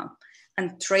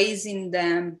tracing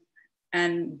them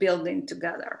and building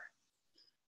together.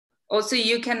 Also,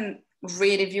 you can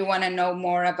read, if you want to know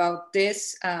more about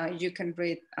this, you can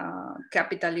read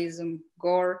Capitalism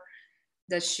Gore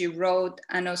that she wrote.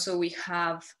 And also we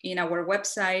have in our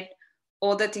website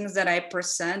all the things that I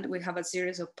present. We have a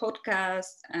series of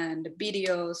podcasts and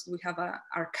videos. We have an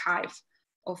archive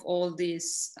of all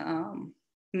this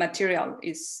material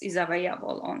is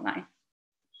available online.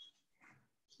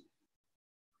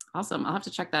 Awesome, I'll have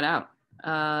to check that out.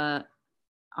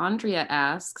 Andrea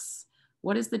asks,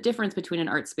 what is the difference between an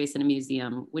art space and a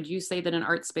museum? Would you say that an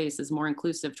art space is more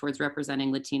inclusive towards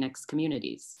representing Latinx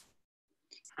communities?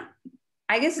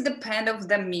 I guess it depends on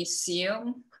the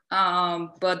museum,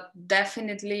 but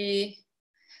definitely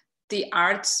the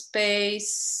art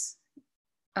space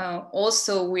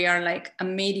also we are like a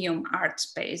medium art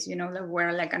space, you know, like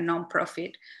we're like a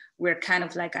nonprofit. We're kind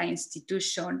of like an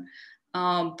institution,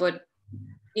 but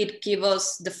it gives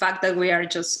us the fact that we are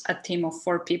just a team of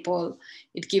 4 people.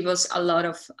 It gives us a lot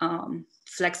of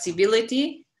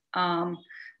flexibility,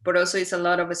 but also it's a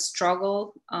lot of a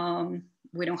struggle.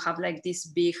 We don't have like these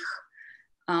big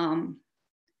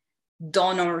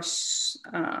donors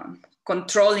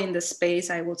controlling the space.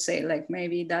 I would say like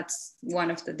maybe that's one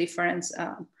of the difference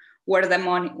where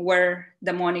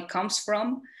the money comes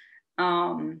from.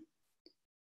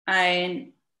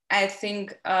 And I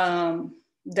think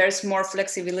there's more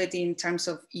flexibility in terms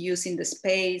of using the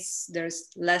space.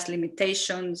 There's less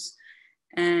limitations,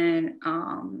 and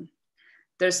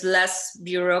there's less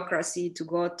bureaucracy to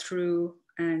go through.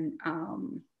 And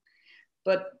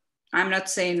but I'm not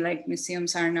saying like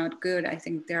museums are not good. I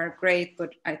think they are great,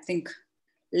 but I think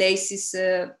LACE is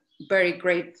a very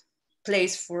great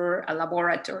place for a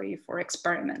laboratory for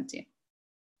experimenting,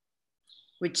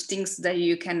 which things that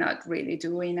you cannot really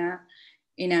do in a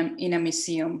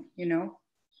museum, you know?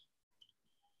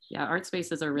 Yeah, art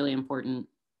spaces are really important.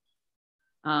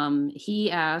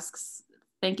 He asks,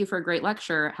 thank you for a great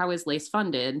lecture. How is LACE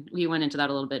funded? We went into that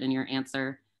a little bit in your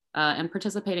answer. And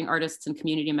participating artists and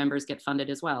community members get funded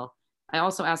as well. I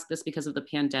also ask this because of the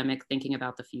pandemic, thinking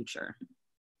about the future.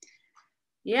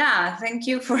 Yeah, thank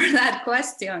you for that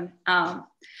question.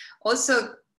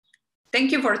 Also,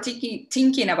 thank you for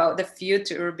thinking about the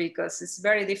future, because it's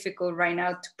very difficult right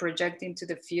now to project into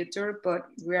the future, but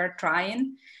we are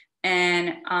trying.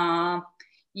 And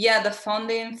yeah, the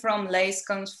funding from LACE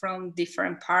comes from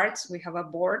different parts. We have a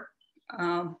board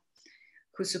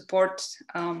who support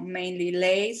mainly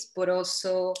LACE, but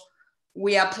also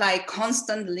we apply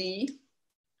constantly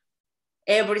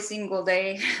every single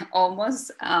day,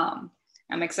 almost. I'm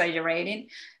exaggerating.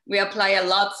 We apply a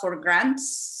lot for grants.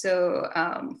 So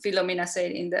Philomena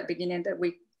said in the beginning that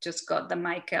we just got the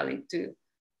MexiCali to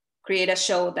create a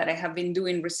show that I have been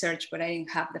doing research, but I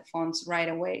didn't have the funds right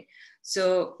away.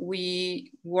 So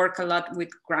we work a lot with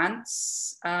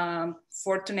grants.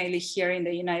 Fortunately, here in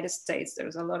the United States,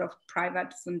 there's a lot of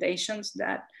private foundations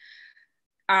that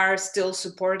are still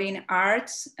supporting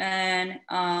arts, and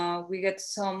we get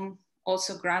some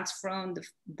also grants from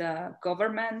the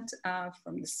government,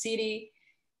 from the city,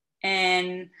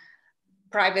 and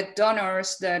private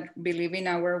donors that believe in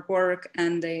our work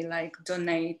and they like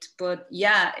donate. But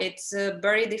yeah, it's a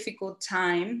very difficult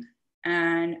time,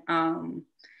 and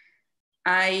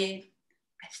I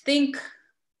think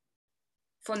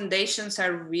foundations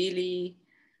are really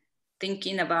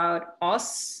thinking about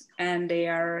us, and they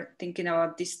are thinking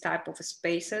about this type of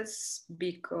spaces,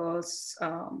 because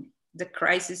the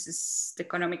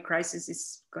economic crisis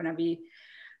is gonna be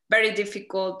very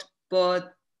difficult,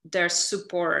 but there's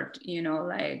support, you know,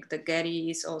 like the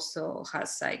Getty also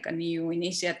has like a new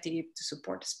initiative to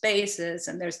support spaces,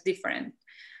 and there's different,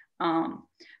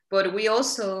 but we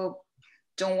also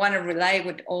don't want to rely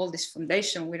with all this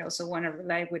foundation. We also want to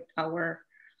rely with our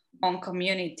own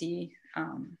community.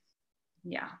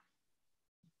 Yeah.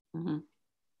 Mm-hmm.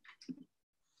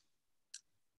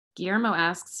 Guillermo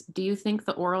asks, do you think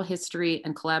the oral history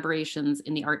and collaborations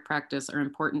in the art practice are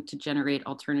important to generate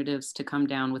alternatives to come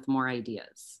down with more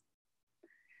ideas?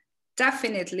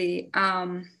 Definitely.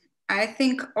 I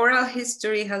think oral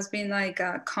history has been like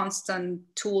a constant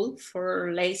tool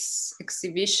for LACE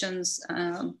exhibitions.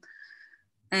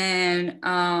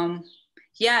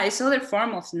 Yeah, it's other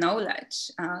form of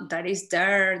knowledge that is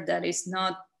there, that is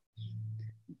not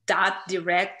that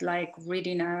direct, like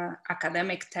reading an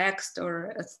academic text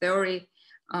or a theory,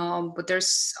 but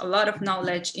there's a lot of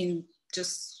knowledge in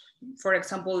just, for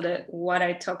example, what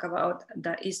I talk about,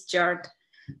 the East Yard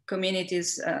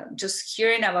communities, just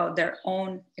hearing about their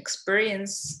own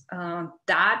experience,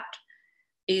 that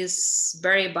is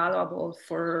very valuable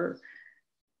for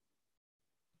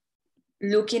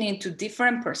looking into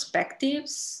different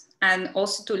perspectives, and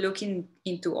also to looking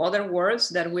into other worlds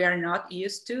that we are not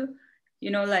used to,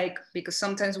 you know, like, because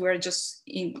sometimes we're just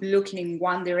looking in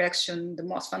one direction, the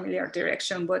most familiar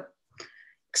direction, but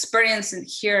experience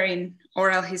here in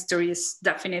oral history is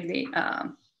definitely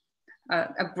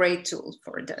a great tool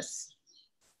for this.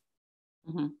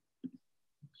 Mm-hmm.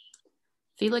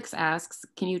 Felix asks,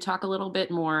 can you talk a little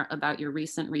bit more about your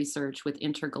recent research with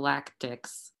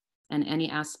intergalactics and any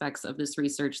aspects of this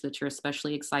research that you're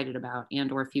especially excited about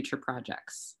and or future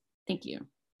projects? Thank you.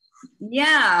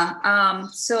 Yeah,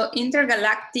 so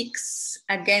Intergalactics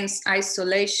Against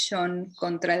Isolation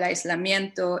contra el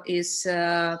aislamiento is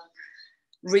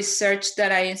research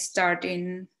that I started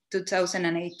in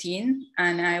 2018,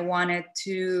 and I wanted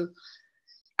to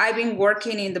I've been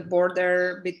working in the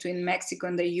border between Mexico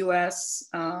and the US,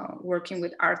 working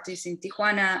with artists in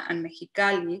Tijuana and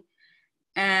Mexicali.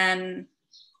 And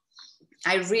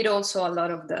I read also a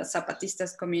lot of the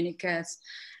Zapatistas communiques.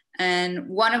 And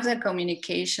one of the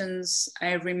communications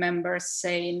I remember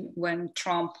saying when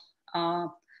Trump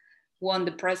won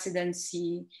the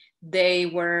presidency, they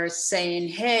were saying,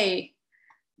 hey,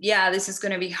 yeah, this is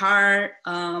gonna be hard.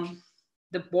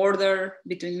 The border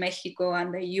between Mexico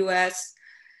and the US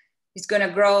is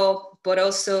gonna grow, but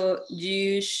also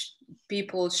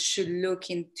people should look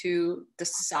into the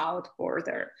south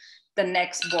border, the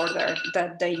next border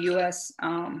that the US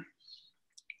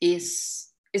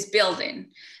is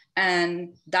building.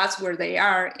 And that's where they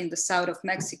are, in the south of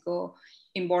Mexico,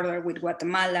 in border with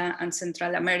Guatemala and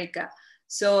Central America.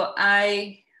 So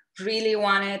I really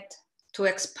wanted to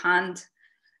expand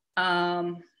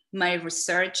my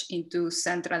research into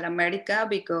Central America,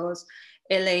 because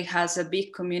LA has a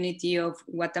big community of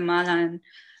Guatemalan,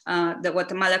 the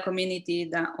Guatemala community,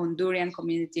 the Honduran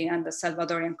community, and the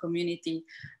Salvadorian community.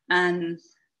 And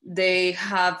they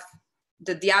have,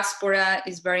 the diaspora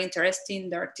is very interesting.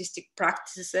 The artistic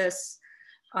practices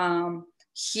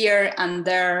here and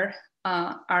there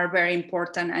are very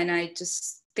important. And I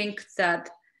just think that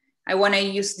I want to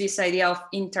use this idea of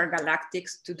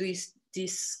intergalactics to do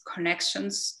these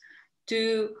connections,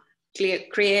 to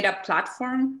create a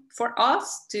platform for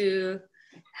us to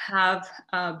have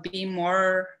be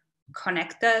more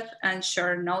connected and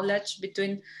share knowledge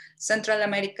between Central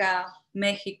America,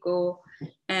 Mexico,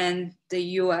 and the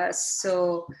US.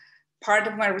 So part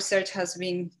of my research has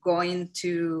been going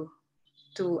to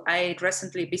I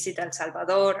recently visited El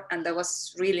Salvador, and that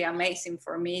was really amazing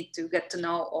for me to get to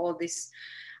know all this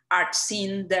art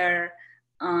scene there.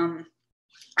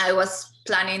 I was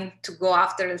planning to go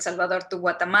after El Salvador to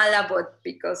Guatemala, but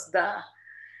because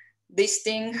this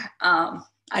thing,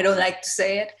 I don't like to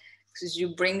say it because you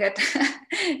bring it,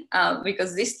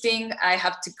 because this thing, I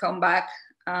have to come back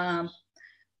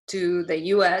to the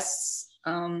US,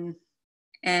 and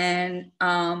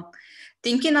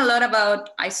thinking a lot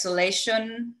about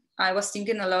isolation. I was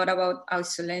thinking a lot about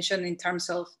isolation in terms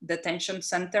of detention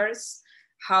centers,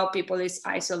 how people is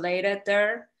isolated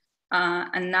there.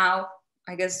 And now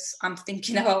I guess I'm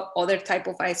thinking about other type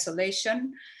of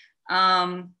isolation.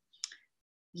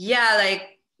 Yeah,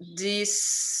 like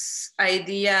this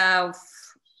idea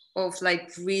of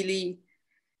like really,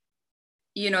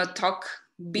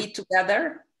 be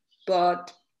together,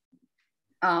 but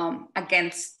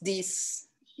against this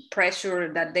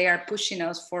pressure that they are pushing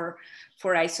us for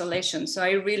isolation. So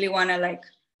I really want to like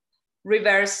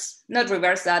not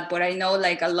reverse that, but I know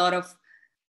like a lot of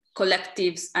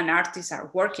collectives and artists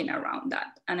are working around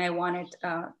that. And I wanted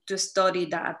to study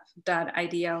that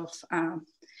idea of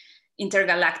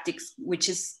intergalactics, which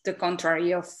is the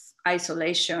contrary of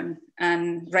isolation.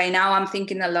 And right now I'm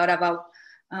thinking a lot about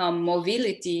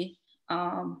mobility,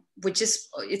 which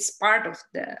it's part of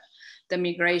the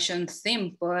migration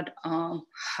theme, but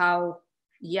how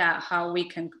we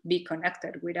can be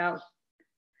connected without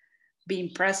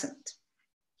being present.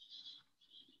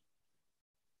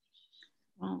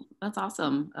 Well, that's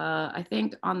awesome. I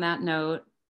think on that note,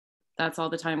 that's all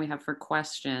the time we have for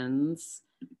questions.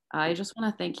 I just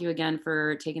want to thank you again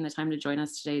for taking the time to join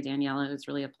us today, Daniela. It was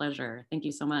really a pleasure. Thank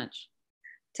you so much.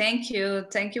 Thank you.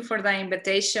 Thank you for the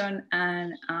invitation,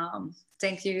 and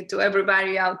thank you to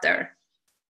everybody out there.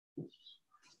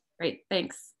 Great,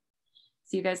 thanks.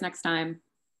 See you guys next time.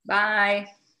 Bye.